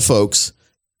lot of folks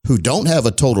who don't have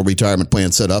a total retirement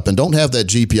plan set up and don't have that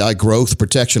GPI growth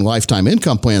protection lifetime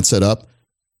income plan set up,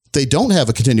 they don't have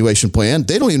a continuation plan.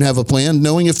 They don't even have a plan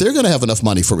knowing if they're going to have enough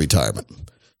money for retirement.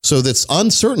 So this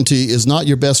uncertainty is not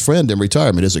your best friend in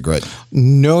retirement, is it, Greg?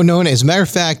 No. As a matter of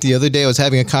fact, the other day I was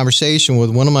having a conversation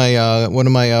with one of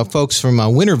my folks from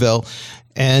Winterville,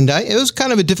 and it was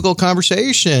kind of a difficult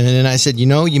conversation. And I said, you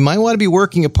might want to be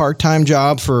working a part-time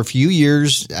job for a few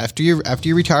years after you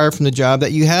retire from the job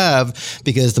that you have,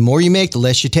 because the more you make, the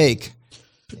less you take.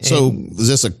 So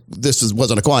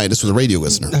wasn't a client. This was a radio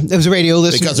listener. It was a radio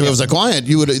listener. Because if it was a client,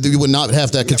 you would not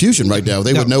have that confusion right now.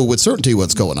 They would know with certainty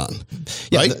what's going on.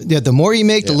 Right? The more you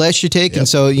make, the less you take. And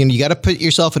so, you got to put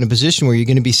yourself in a position where you're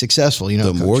going to be successful.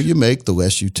 The more you make, the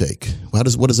less you take. What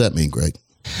does that mean, Greg?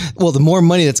 Well, the more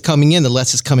money that's coming in, the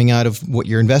less is coming out of what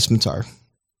your investments are.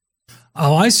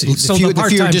 Oh, I see. So the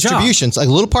fewer distributions, like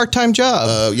a little part-time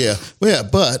job.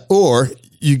 Or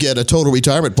you get a total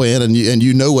retirement plan and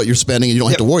you know what you're spending and you don't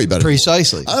have to worry about it.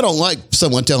 Precisely. I don't like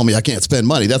someone telling me I can't spend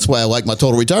money. That's why I like my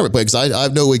total retirement plan, because I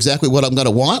know exactly what I'm going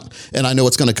to want and I know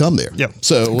it's going to come there. Yep.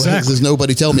 So there's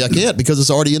nobody telling me I can't because it's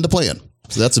already in the plan.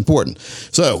 So that's important.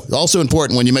 So also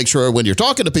important when you make sure when you're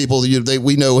talking to people,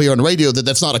 we know here on the radio that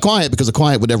that's not a client, because a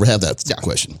client would never have that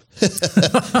question.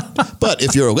 But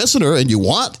if you're a listener and you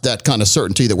want that kind of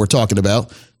certainty that we're talking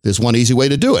about, there's one easy way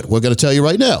to do it. We're going to tell you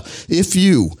right now. If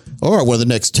you are one of the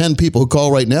next 10 people who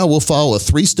call right now, we'll follow a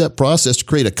 3-step process to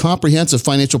create a comprehensive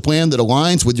financial plan that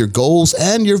aligns with your goals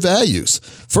and your values.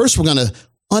 First, we're going to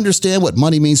understand what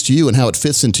money means to you and how it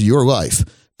fits into your life.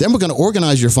 Then we're going to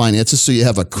organize your finances so you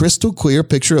have a crystal clear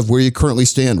picture of where you currently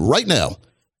stand right now.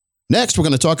 Next, we're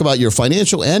going to talk about your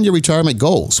financial and your retirement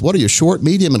goals. What are your short,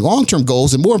 medium, and long-term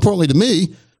goals? And more importantly to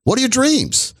me, what are your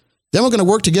dreams? Then we're going to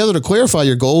work together to clarify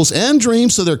your goals and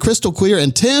dreams so they're crystal clear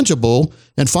and tangible.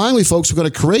 And finally, folks, we're going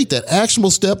to create that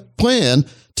actionable step plan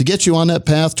to get you on that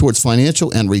path towards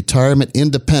financial and retirement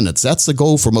independence. That's the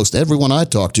goal for most everyone I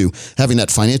talk to, having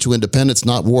that financial independence,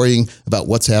 not worrying about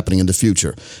what's happening in the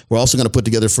future. We're also going to put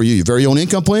together for you your very own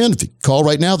income plan. If you call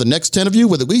right now, the next 10 of you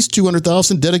with at least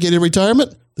 $200,000 dedicated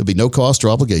retirement, there'll be no cost or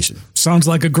obligation. Sounds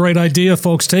like a great idea,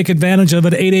 folks. Take advantage of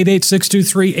it.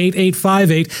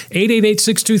 888-623-8858,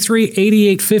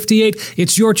 888-623-8858.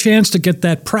 It's your chance to get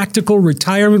that practical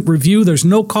retirement review. There's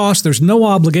no cost. There's no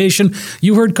obligation.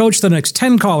 You heard Coach, the next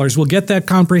 10 callers will get that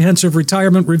comprehensive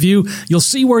retirement review. You'll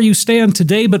see where you stand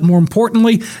today, but more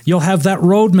importantly, you'll have that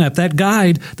roadmap, that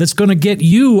guide that's going to get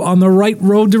you on the right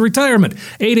road to retirement.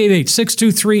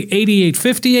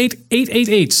 888-623-8858,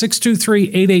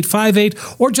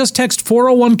 888-623-8858, or just text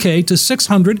 401k to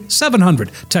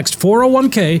 600-700. Text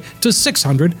 401k to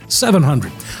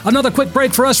 600-700. Another quick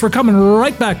break for us. We're coming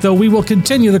right back, though. We will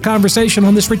continue the conversation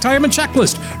on this retirement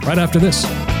checklist right after this.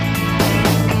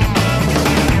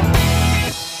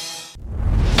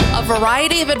 A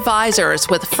variety of advisors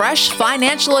with fresh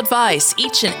financial advice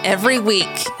each and every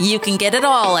week. You can get it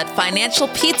all at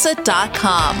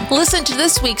financialpizza.com. Listen to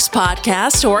this week's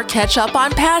podcast or catch up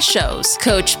on past shows.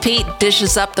 Coach Pete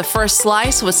dishes up the first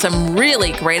slice with some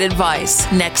really great advice.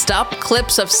 Next up,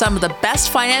 clips of some of the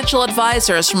best financial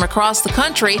advisors from across the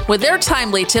country with their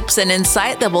timely tips and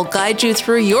insight that will guide you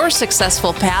through your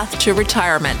successful path to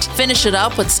retirement. Finish it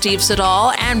up with Steve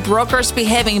Siddall and brokers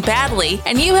behaving badly,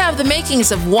 and you have the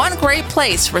makings of one great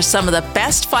place for some of the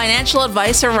best financial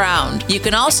advice around. You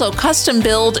can also custom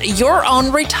build your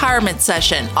own retirement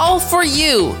session, all for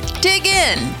you. Dig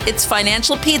in. It's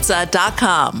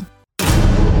financialpizza.com.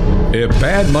 If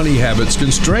bad money habits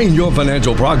constrain your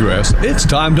financial progress, it's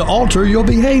time to alter your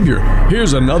behavior.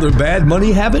 Here's another bad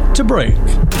money habit to break.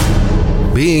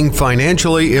 Being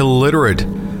financially illiterate.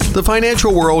 The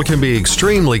financial world can be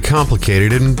extremely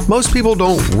complicated, and most people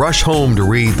don't rush home to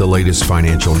read the latest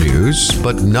financial news.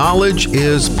 But knowledge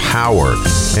is power,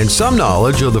 and some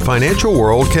knowledge of the financial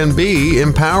world can be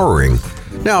empowering.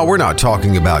 Now, we're not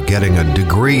talking about getting a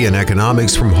degree in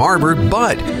economics from Harvard,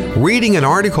 but reading an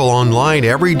article online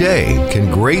every day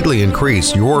can greatly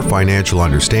increase your financial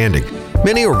understanding.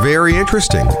 Many are very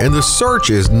interesting, and the search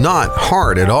is not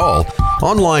hard at all.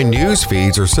 Online news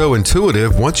feeds are so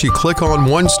intuitive, once you click on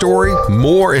one story,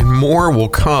 more and more will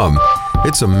come.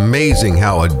 It's amazing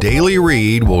how a daily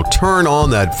read will turn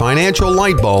on that financial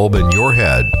light bulb in your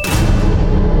head.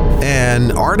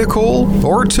 An article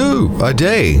or two a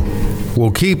day will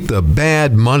keep the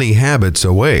bad money habits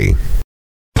away.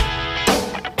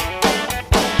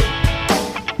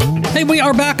 Hey, we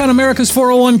are back on America's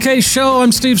 401k show.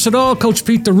 I'm Steve Siddall. Coach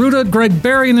Pete D'Arruda. Greg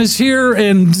Berrien is here,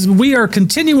 and we are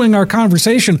continuing our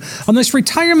conversation on this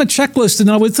retirement checklist. And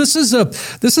now, this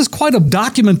is quite a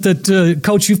document that,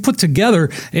 Coach, you've put together,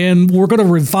 and we're going to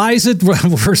revise it.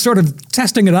 We're sort of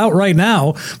testing it out right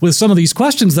now with some of these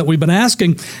questions that we've been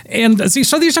asking. And see,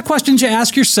 so these are questions you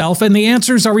ask yourself, and the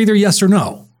answers are either yes or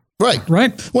no. Right.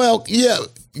 Well, yeah.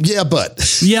 Yeah, but.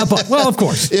 Well, of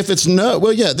course. If it's no,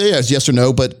 well, yeah, there's yes or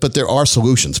no, but there are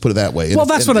solutions, put it that way. Well,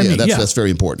 that's what I mean. That's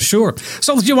very important. Sure.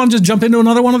 So do you want to just jump into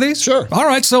another one of these? Sure. All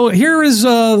right. So here is,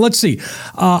 let's see.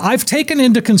 I've taken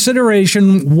into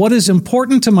consideration what is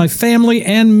important to my family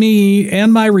and me,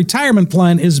 and my retirement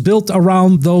plan is built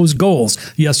around those goals.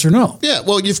 Yes or no? Yeah.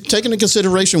 Well, you've taken into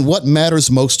consideration what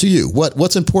matters most to you.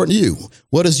 What's important to you?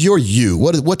 What is your you?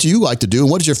 What do you like to do?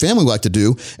 And what does your family like to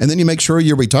do? And then you make sure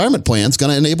your retirement plan is going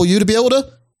to enable you to be able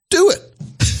to do it.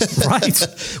 Right.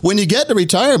 When you get to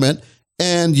retirement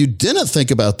and you didn't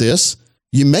think about this,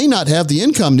 you may not have the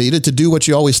income needed to do what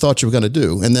you always thought you were going to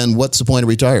do. And then what's the point of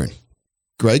retiring?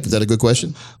 Greg, is that a good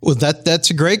question? Well,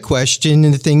 that's a great question.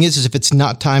 And the thing is if it's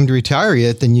not time to retire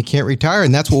yet, then you can't retire.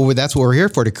 And that's what we're here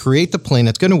for, to create the plan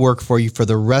that's going to work for you for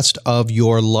the rest of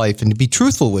your life, and to be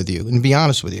truthful with you and to be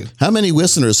honest with you. How many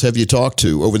listeners have you talked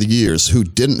to over the years who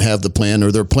didn't have the plan,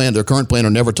 or their current plan, or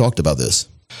never talked about this?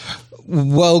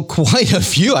 Well, quite a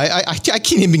few. I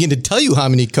can't even begin to tell you how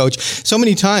many, Coach. So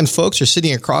many times folks are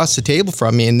sitting across the table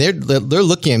from me and they're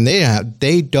looking and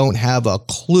they don't have a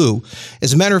clue.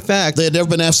 As a matter of fact, they had never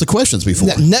been asked the questions before.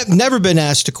 Never been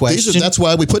asked a question. That's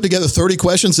why we put together 30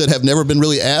 questions that have never been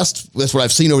really asked. That's what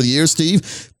I've seen over the years,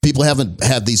 Steve. People haven't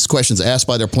had these questions asked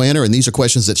by their planner, and these are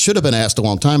questions that should have been asked a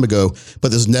long time ago,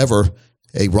 but there's never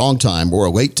a wrong time or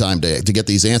a wait time to get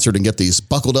these answered and get these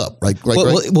buckled up, right?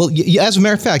 Well, as a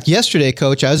matter of fact, yesterday,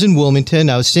 Coach, I was in Wilmington.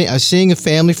 I was seeing a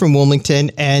family from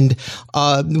Wilmington, and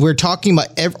we're talking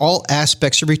about all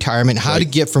aspects of retirement, how to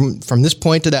get from this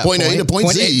point to that point A to point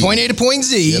Z. Point A to point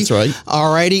Z. That's right.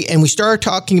 All righty. And we started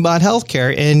talking about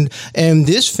healthcare, and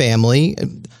this family,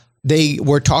 they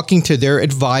were talking to their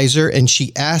advisor, and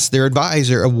she asked their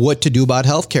advisor what to do about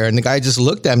healthcare. And the guy just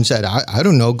looked at him and said, I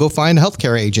don't know, go find a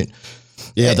healthcare agent.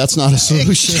 Yeah, that's not a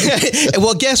solution.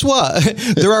 Well, guess what?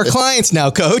 They're our clients now,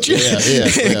 Coach.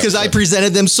 Because I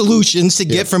presented them solutions to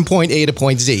get from point A to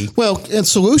point Z. Well, and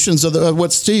solutions are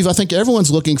what, Steve, I think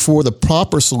everyone's looking for the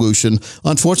proper solution.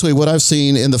 Unfortunately, what I've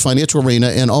seen in the financial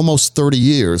arena in almost 30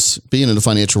 years being in the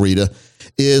financial arena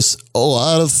is a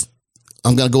lot of,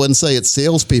 I'm going to go ahead and say it,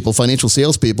 salespeople, financial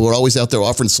salespeople are always out there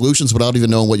offering solutions without even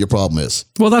knowing what your problem is.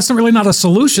 Well, that's really not a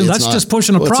solution. That's just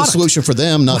pushing a product. It's a solution for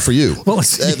them, not for you. Well,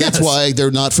 That's why they're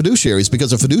not fiduciaries,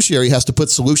 because a fiduciary has to put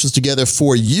solutions together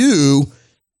for you.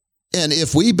 And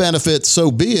if we benefit, so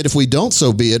be it. If we don't,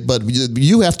 so be it. But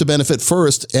you have to benefit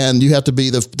first, and you have to be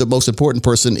the most important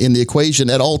person in the equation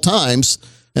at all times.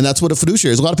 And that's what a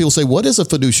fiduciary is. A lot of people say, what is a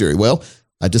fiduciary? Well,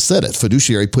 I just said it.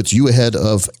 Fiduciary puts you ahead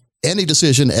of any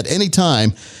decision at any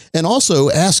time, and also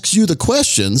asks you the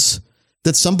questions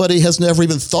that somebody has never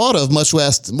even thought of, much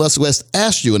less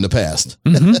asked you in the past.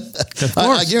 Mm-hmm.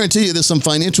 I guarantee you there's some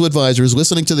financial advisors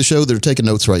listening to the show that are taking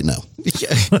notes right now.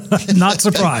 Not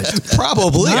surprised.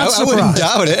 Probably. I wouldn't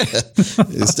doubt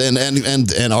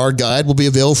it. And our guide will be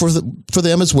available for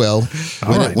them as well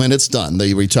when it's done.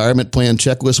 The retirement plan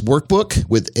checklist workbook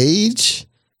with age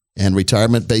and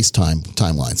retirement-based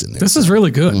timelines in there. This is really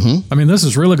good. Mm-hmm. I mean, this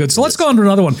is really good. So let's go on to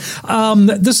another one.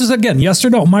 This is, again, yes or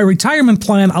no. My retirement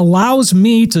plan allows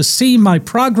me to see my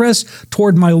progress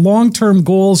toward my long-term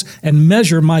goals and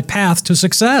measure my path to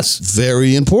success.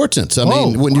 Very important.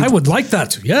 I would like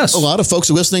that too, yes. A lot of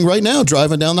folks are listening right now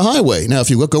driving down the highway. Now, if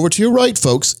you look over to your right,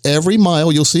 folks, every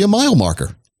mile you'll see a mile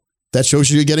marker. That shows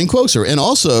you you're getting closer. And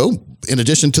also, in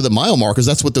addition to the mile markers,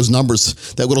 that's what those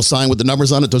numbers, that little sign with the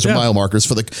numbers on it, those are mile markers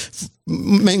for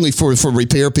mainly for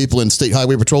repair people in State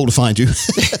Highway Patrol to find you.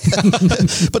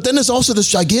 But then there's also this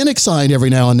gigantic sign every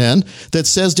now and then that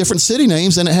says different city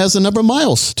names, and it has a number of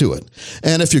miles to it.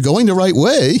 And if you're going the right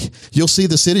way, you'll see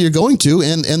the city you're going to,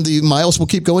 and the miles will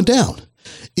keep going down.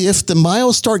 If the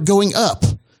miles start going up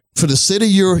for the city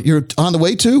you're on the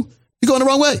way to, you're going the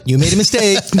wrong way. You made a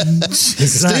mistake.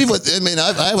 Steve, I mean,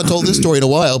 I haven't told this story in a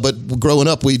while, but growing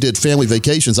up, we did family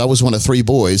vacations. I was one of three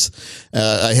boys.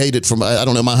 I hated I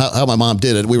don't know how my mom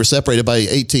did it. We were separated by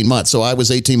 18 months. So I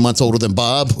was 18 months older than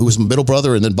Bob, who was my middle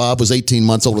brother, and then Bob was 18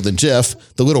 months older than Jeff,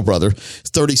 the little brother.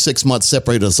 36 months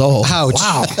separated us all. Ouch.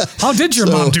 Wow. How did your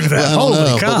mom do that?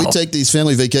 Holy cow. But we take these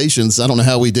family vacations. I don't know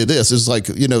how we did this. It's like,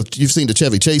 you've seen the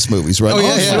Chevy Chase movies, right? Oh,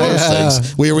 yeah.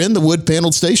 We were in the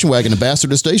wood-paneled station wagon,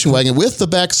 ambassador station wagon, with the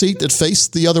back seat that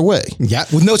faced the other way. Yeah,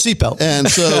 with no seatbelt. And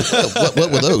so,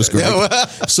 what were those, Greg?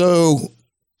 So,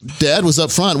 Dad was up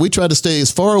front. We tried to stay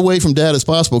as far away from Dad as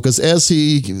possible because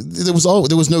there was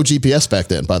no GPS back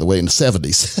then, by the way, in the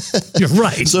 70s. You're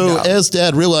right. So, as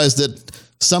Dad realized that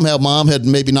somehow Mom had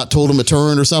maybe not told him to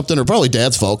turn or something, or probably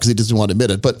Dad's fault because he doesn't want to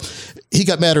admit it, but he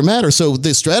got madder. So,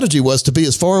 the strategy was to be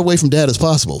as far away from Dad as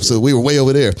possible. So, we were way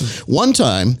over there. One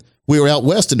time, we were out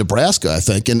west in Nebraska, I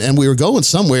think, and we were going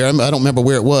somewhere. I don't remember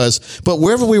where it was, but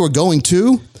wherever we were going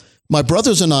to, my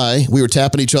brothers and I, we were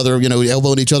tapping each other,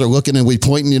 elbowing each other, looking, and we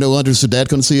pointing, under so Dad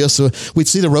couldn't see us. So we'd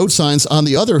see the road signs on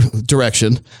the other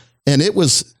direction, and it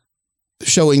was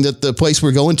showing that the place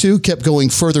we're going to kept going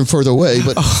further and further away,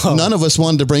 but none of us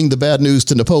wanted to bring the bad news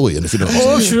to Napoleon, if you know what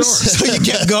I'm saying. Sure. So you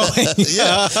kept going.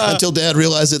 Yeah, until Dad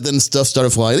realized it, then stuff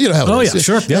started flying. You know how it is. Yeah,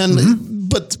 sure. Yeah.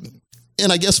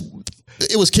 And I guess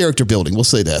it was character building. We'll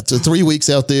say that. So 3 weeks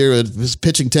out there, it was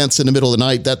pitching tents in the middle of the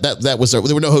night. That was there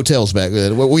were no hotels back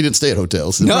then. We didn't stay at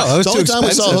hotels. No, it was the only time we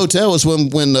saw a hotel was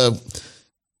when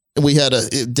we had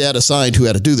Dad assigned who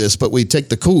had to do this, but we'd take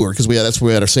the cooler because that's where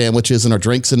we had our sandwiches and our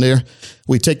drinks in there.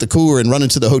 We'd take the cooler and run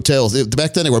into the hotels.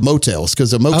 Back then they were motels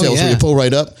because the motels where you pull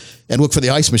right up and look for the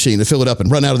ice machine to fill it up and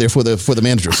run out of there for the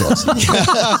manager says.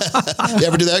 You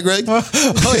ever do that, Greg?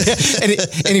 Oh,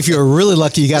 yeah. And if you're really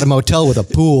lucky, you got a motel with a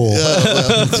pool.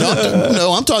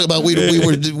 I'm talking about we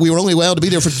were only allowed to be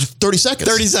there for 30 seconds.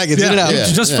 30 seconds.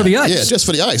 Just for the ice. Yeah, just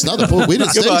for the ice, not the pool. We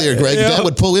didn't stay there, Greg. Yeah. Dad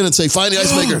would pull in and say, "Find the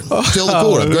ice maker, fill the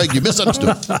pool up." Greg, you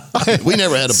misunderstood. We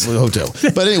never had a hotel.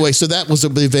 But anyway, so that was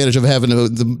the advantage of having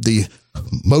the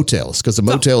motels, because the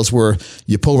motels were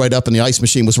you pull right up and the ice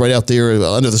machine was right out there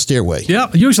under the stairway. Yeah,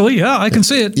 usually, I can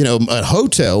see it. A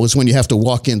hotel is when you have to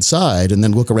walk inside and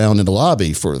then look around in the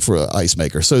lobby for an ice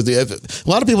maker. So a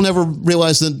lot of people never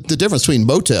realize the difference between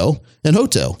motel and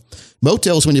hotel.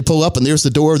 Motel is when you pull up and there's the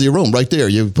door of your room right there.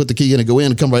 You put the key in and go in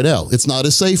and come right out. It's not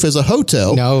as safe as a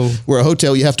hotel. No. Where a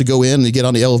hotel, you have to go in and you get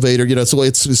on the elevator. So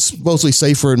it's supposedly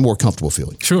safer and more comfortable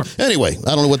feeling. Sure. Anyway,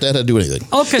 I don't know what that had to do with anything.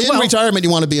 Okay. In retirement, you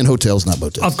want to be in hotels, not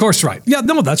motels. Of course, right. Yeah,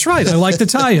 no, that's right. I like the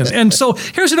tie-in. And so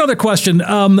here's another question.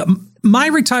 My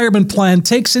retirement plan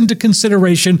takes into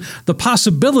consideration the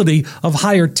possibility of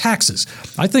higher taxes.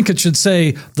 I think it should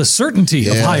say the certainty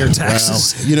of higher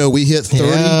taxes. Wow. We hit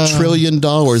 $30 trillion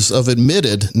of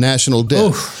admitted national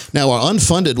debt. Oof. Now, our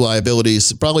unfunded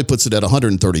liabilities probably puts it at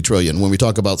 $130 trillion when we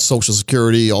talk about Social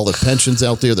Security, all the pensions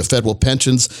out there, the federal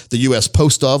pensions, the U.S.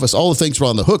 Post Office, all the things we're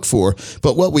on the hook for.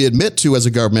 But what we admit to as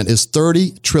a government is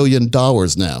 $30 trillion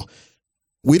now.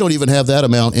 We don't even have that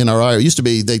amount in our IRA. It used to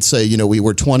be, they'd say, we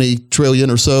were 20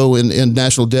 trillion or so in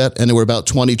national debt, and there were about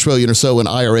 20 trillion or so in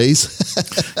IRAs.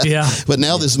 Yeah. But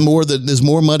now there's more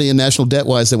money in national debt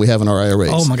wise than we have in our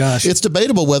IRAs. Oh my gosh. It's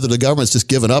debatable whether the government's just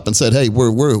given up and said, hey,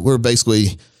 we're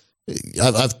basically,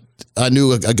 I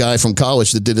knew a guy from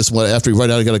college that did this after he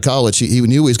right out of college. He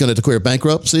knew he was going to declare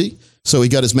bankruptcy. So he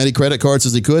got as many credit cards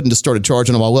as he could and just started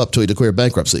charging them all up till he declared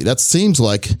bankruptcy. That seems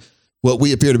like what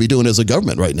we appear to be doing as a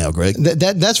government right now, Greg.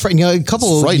 That's frightening. A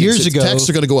couple of years ago,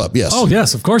 taxes are going to go up. Yes. Oh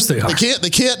yes, of course they are.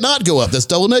 They can't not go up. That's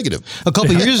double negative. A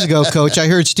couple of years ago, Coach, I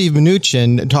heard Steve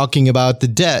Mnuchin talking about the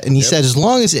debt, and he said, as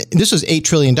long as this was $8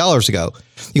 trillion ago,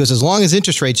 he goes, as long as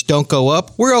interest rates don't go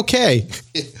up, we're okay.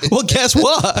 Well, guess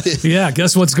what? Yeah,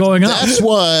 guess what's going on? That's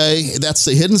why, that's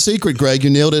the hidden secret, Greg.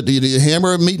 You nailed it. You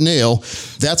hammer, meet, nail.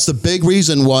 That's the big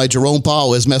reason why Jerome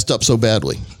Powell has messed up so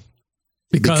badly.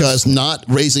 Because not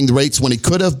raising the rates when he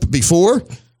could have before,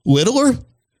 littler.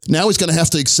 Now he's going to have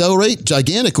to accelerate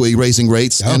gigantically raising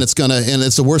rates, and it's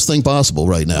the worst thing possible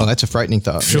right now. Oh, that's a frightening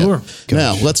thought. Sure. Yeah.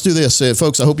 Now, let's do this.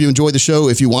 Folks, I hope you enjoyed the show.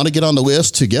 If you want to get on the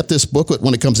list to get this booklet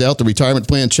when it comes out, the Retirement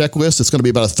Plan Checklist, it's going to be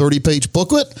about a 30-page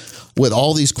booklet with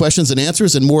all these questions and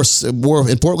answers and more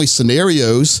importantly,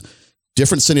 scenarios.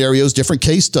 Different scenarios, different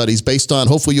case studies based on,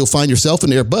 hopefully you'll find yourself in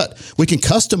there, but we can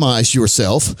customize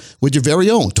yourself with your very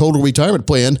own total retirement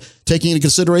plan, taking into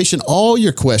consideration all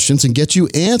your questions and get you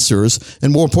answers,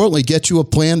 and more importantly, get you a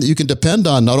plan that you can depend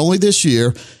on not only this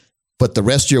year, but the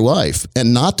rest of your life,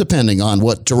 and not depending on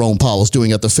what Jerome Powell is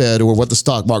doing at the Fed or what the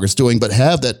stock market's doing, but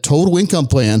have that total income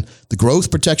plan, the growth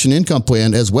protection income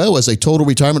plan, as well as a total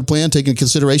retirement plan, taking into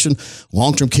consideration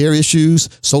long-term care issues,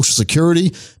 Social Security,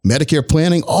 Medicare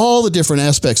planning, all the different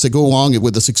aspects that go along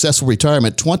with a successful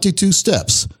retirement, 22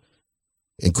 steps,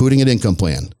 including an income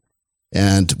plan.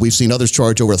 And we've seen others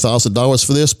charge over $1,000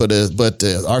 for this, but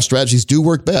our strategies do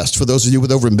work best for those of you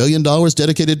with over $1 million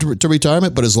dedicated to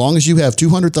retirement. But as long as you have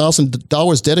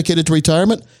 $200,000 dedicated to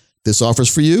retirement, this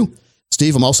offers for you.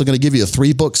 Steve, I'm also going to give you a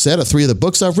 3-book set of 3 of the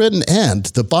books I've written and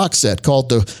the box set called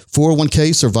the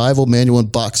 401k Survival Manual and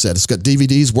Box Set. It's got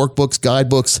DVDs, workbooks,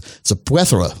 guidebooks. It's a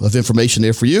plethora of information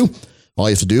there for you. All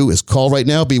you have to do is call right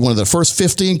now, be one of the first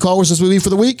 15 callers as we leave for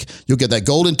the week. You'll get that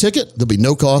golden ticket. There'll be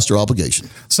no cost or obligation.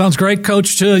 Sounds great,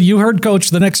 Coach. You heard, Coach,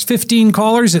 the next 15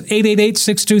 callers at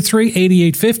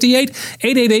 888-623-8858,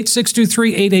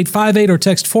 888-623-8858, or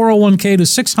text 401k to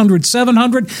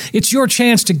 600-700. It's your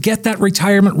chance to get that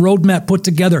retirement roadmap put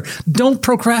together. Don't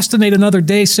procrastinate another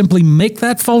day. Simply make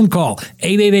that phone call,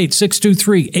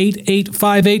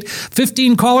 888-623-8858.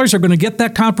 15 callers are going to get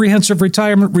that comprehensive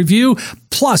retirement review,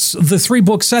 plus the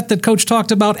 3-book set that Coach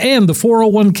talked about and the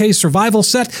 401k survival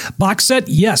set, box set.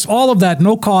 Yes, all of that,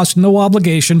 no cost, no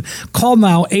obligation. Call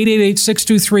now,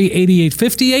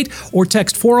 888-623-8858, or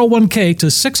text 401k to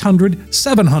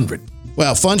 600-700.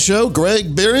 Wow, fun show.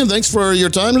 Greg Berrien, thanks for your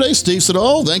time today. Steve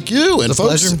Siddall, thank you. And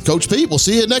folks, pleasure. Coach Pete, we'll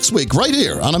see you next week right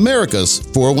here on America's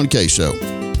 401k Show.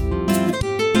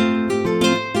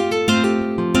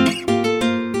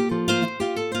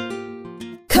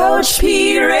 Coach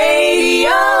P Radio.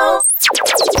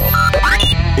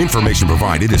 Information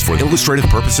provided is for illustrative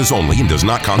purposes only and does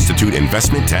not constitute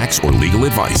investment, tax, or legal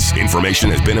advice. Information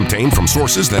has been obtained from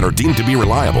sources that are deemed to be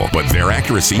reliable, but their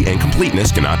accuracy and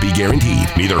completeness cannot be guaranteed.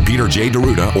 Neither Peter J.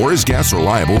 D'Arruda or his guests are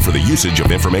liable for the usage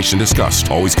of information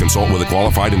discussed. Always consult with a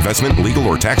qualified investment, legal,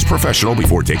 or tax professional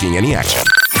before taking any action.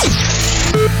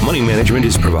 Money management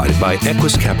is provided by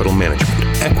Equus Capital Management.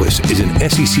 Equus is an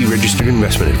SEC-registered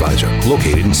investment advisor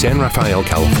located in San Rafael,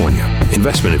 California.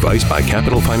 Investment advice by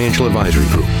Capital Financial Advisory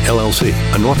Group, LLC,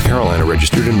 a North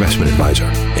Carolina-registered investment advisor.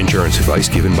 Insurance advice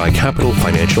given by Capital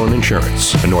Financial and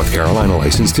Insurance, a North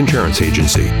Carolina-licensed insurance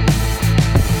agency.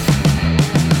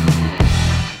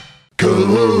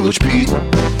 Coach Pete.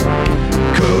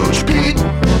 Coach Pete.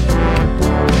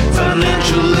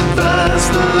 Financial advice,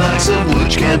 the likes of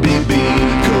which can't be beat.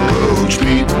 Coach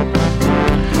Pete.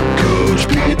 Coach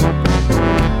Pete.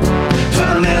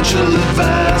 Financial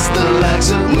advice, the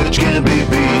likes of which can't be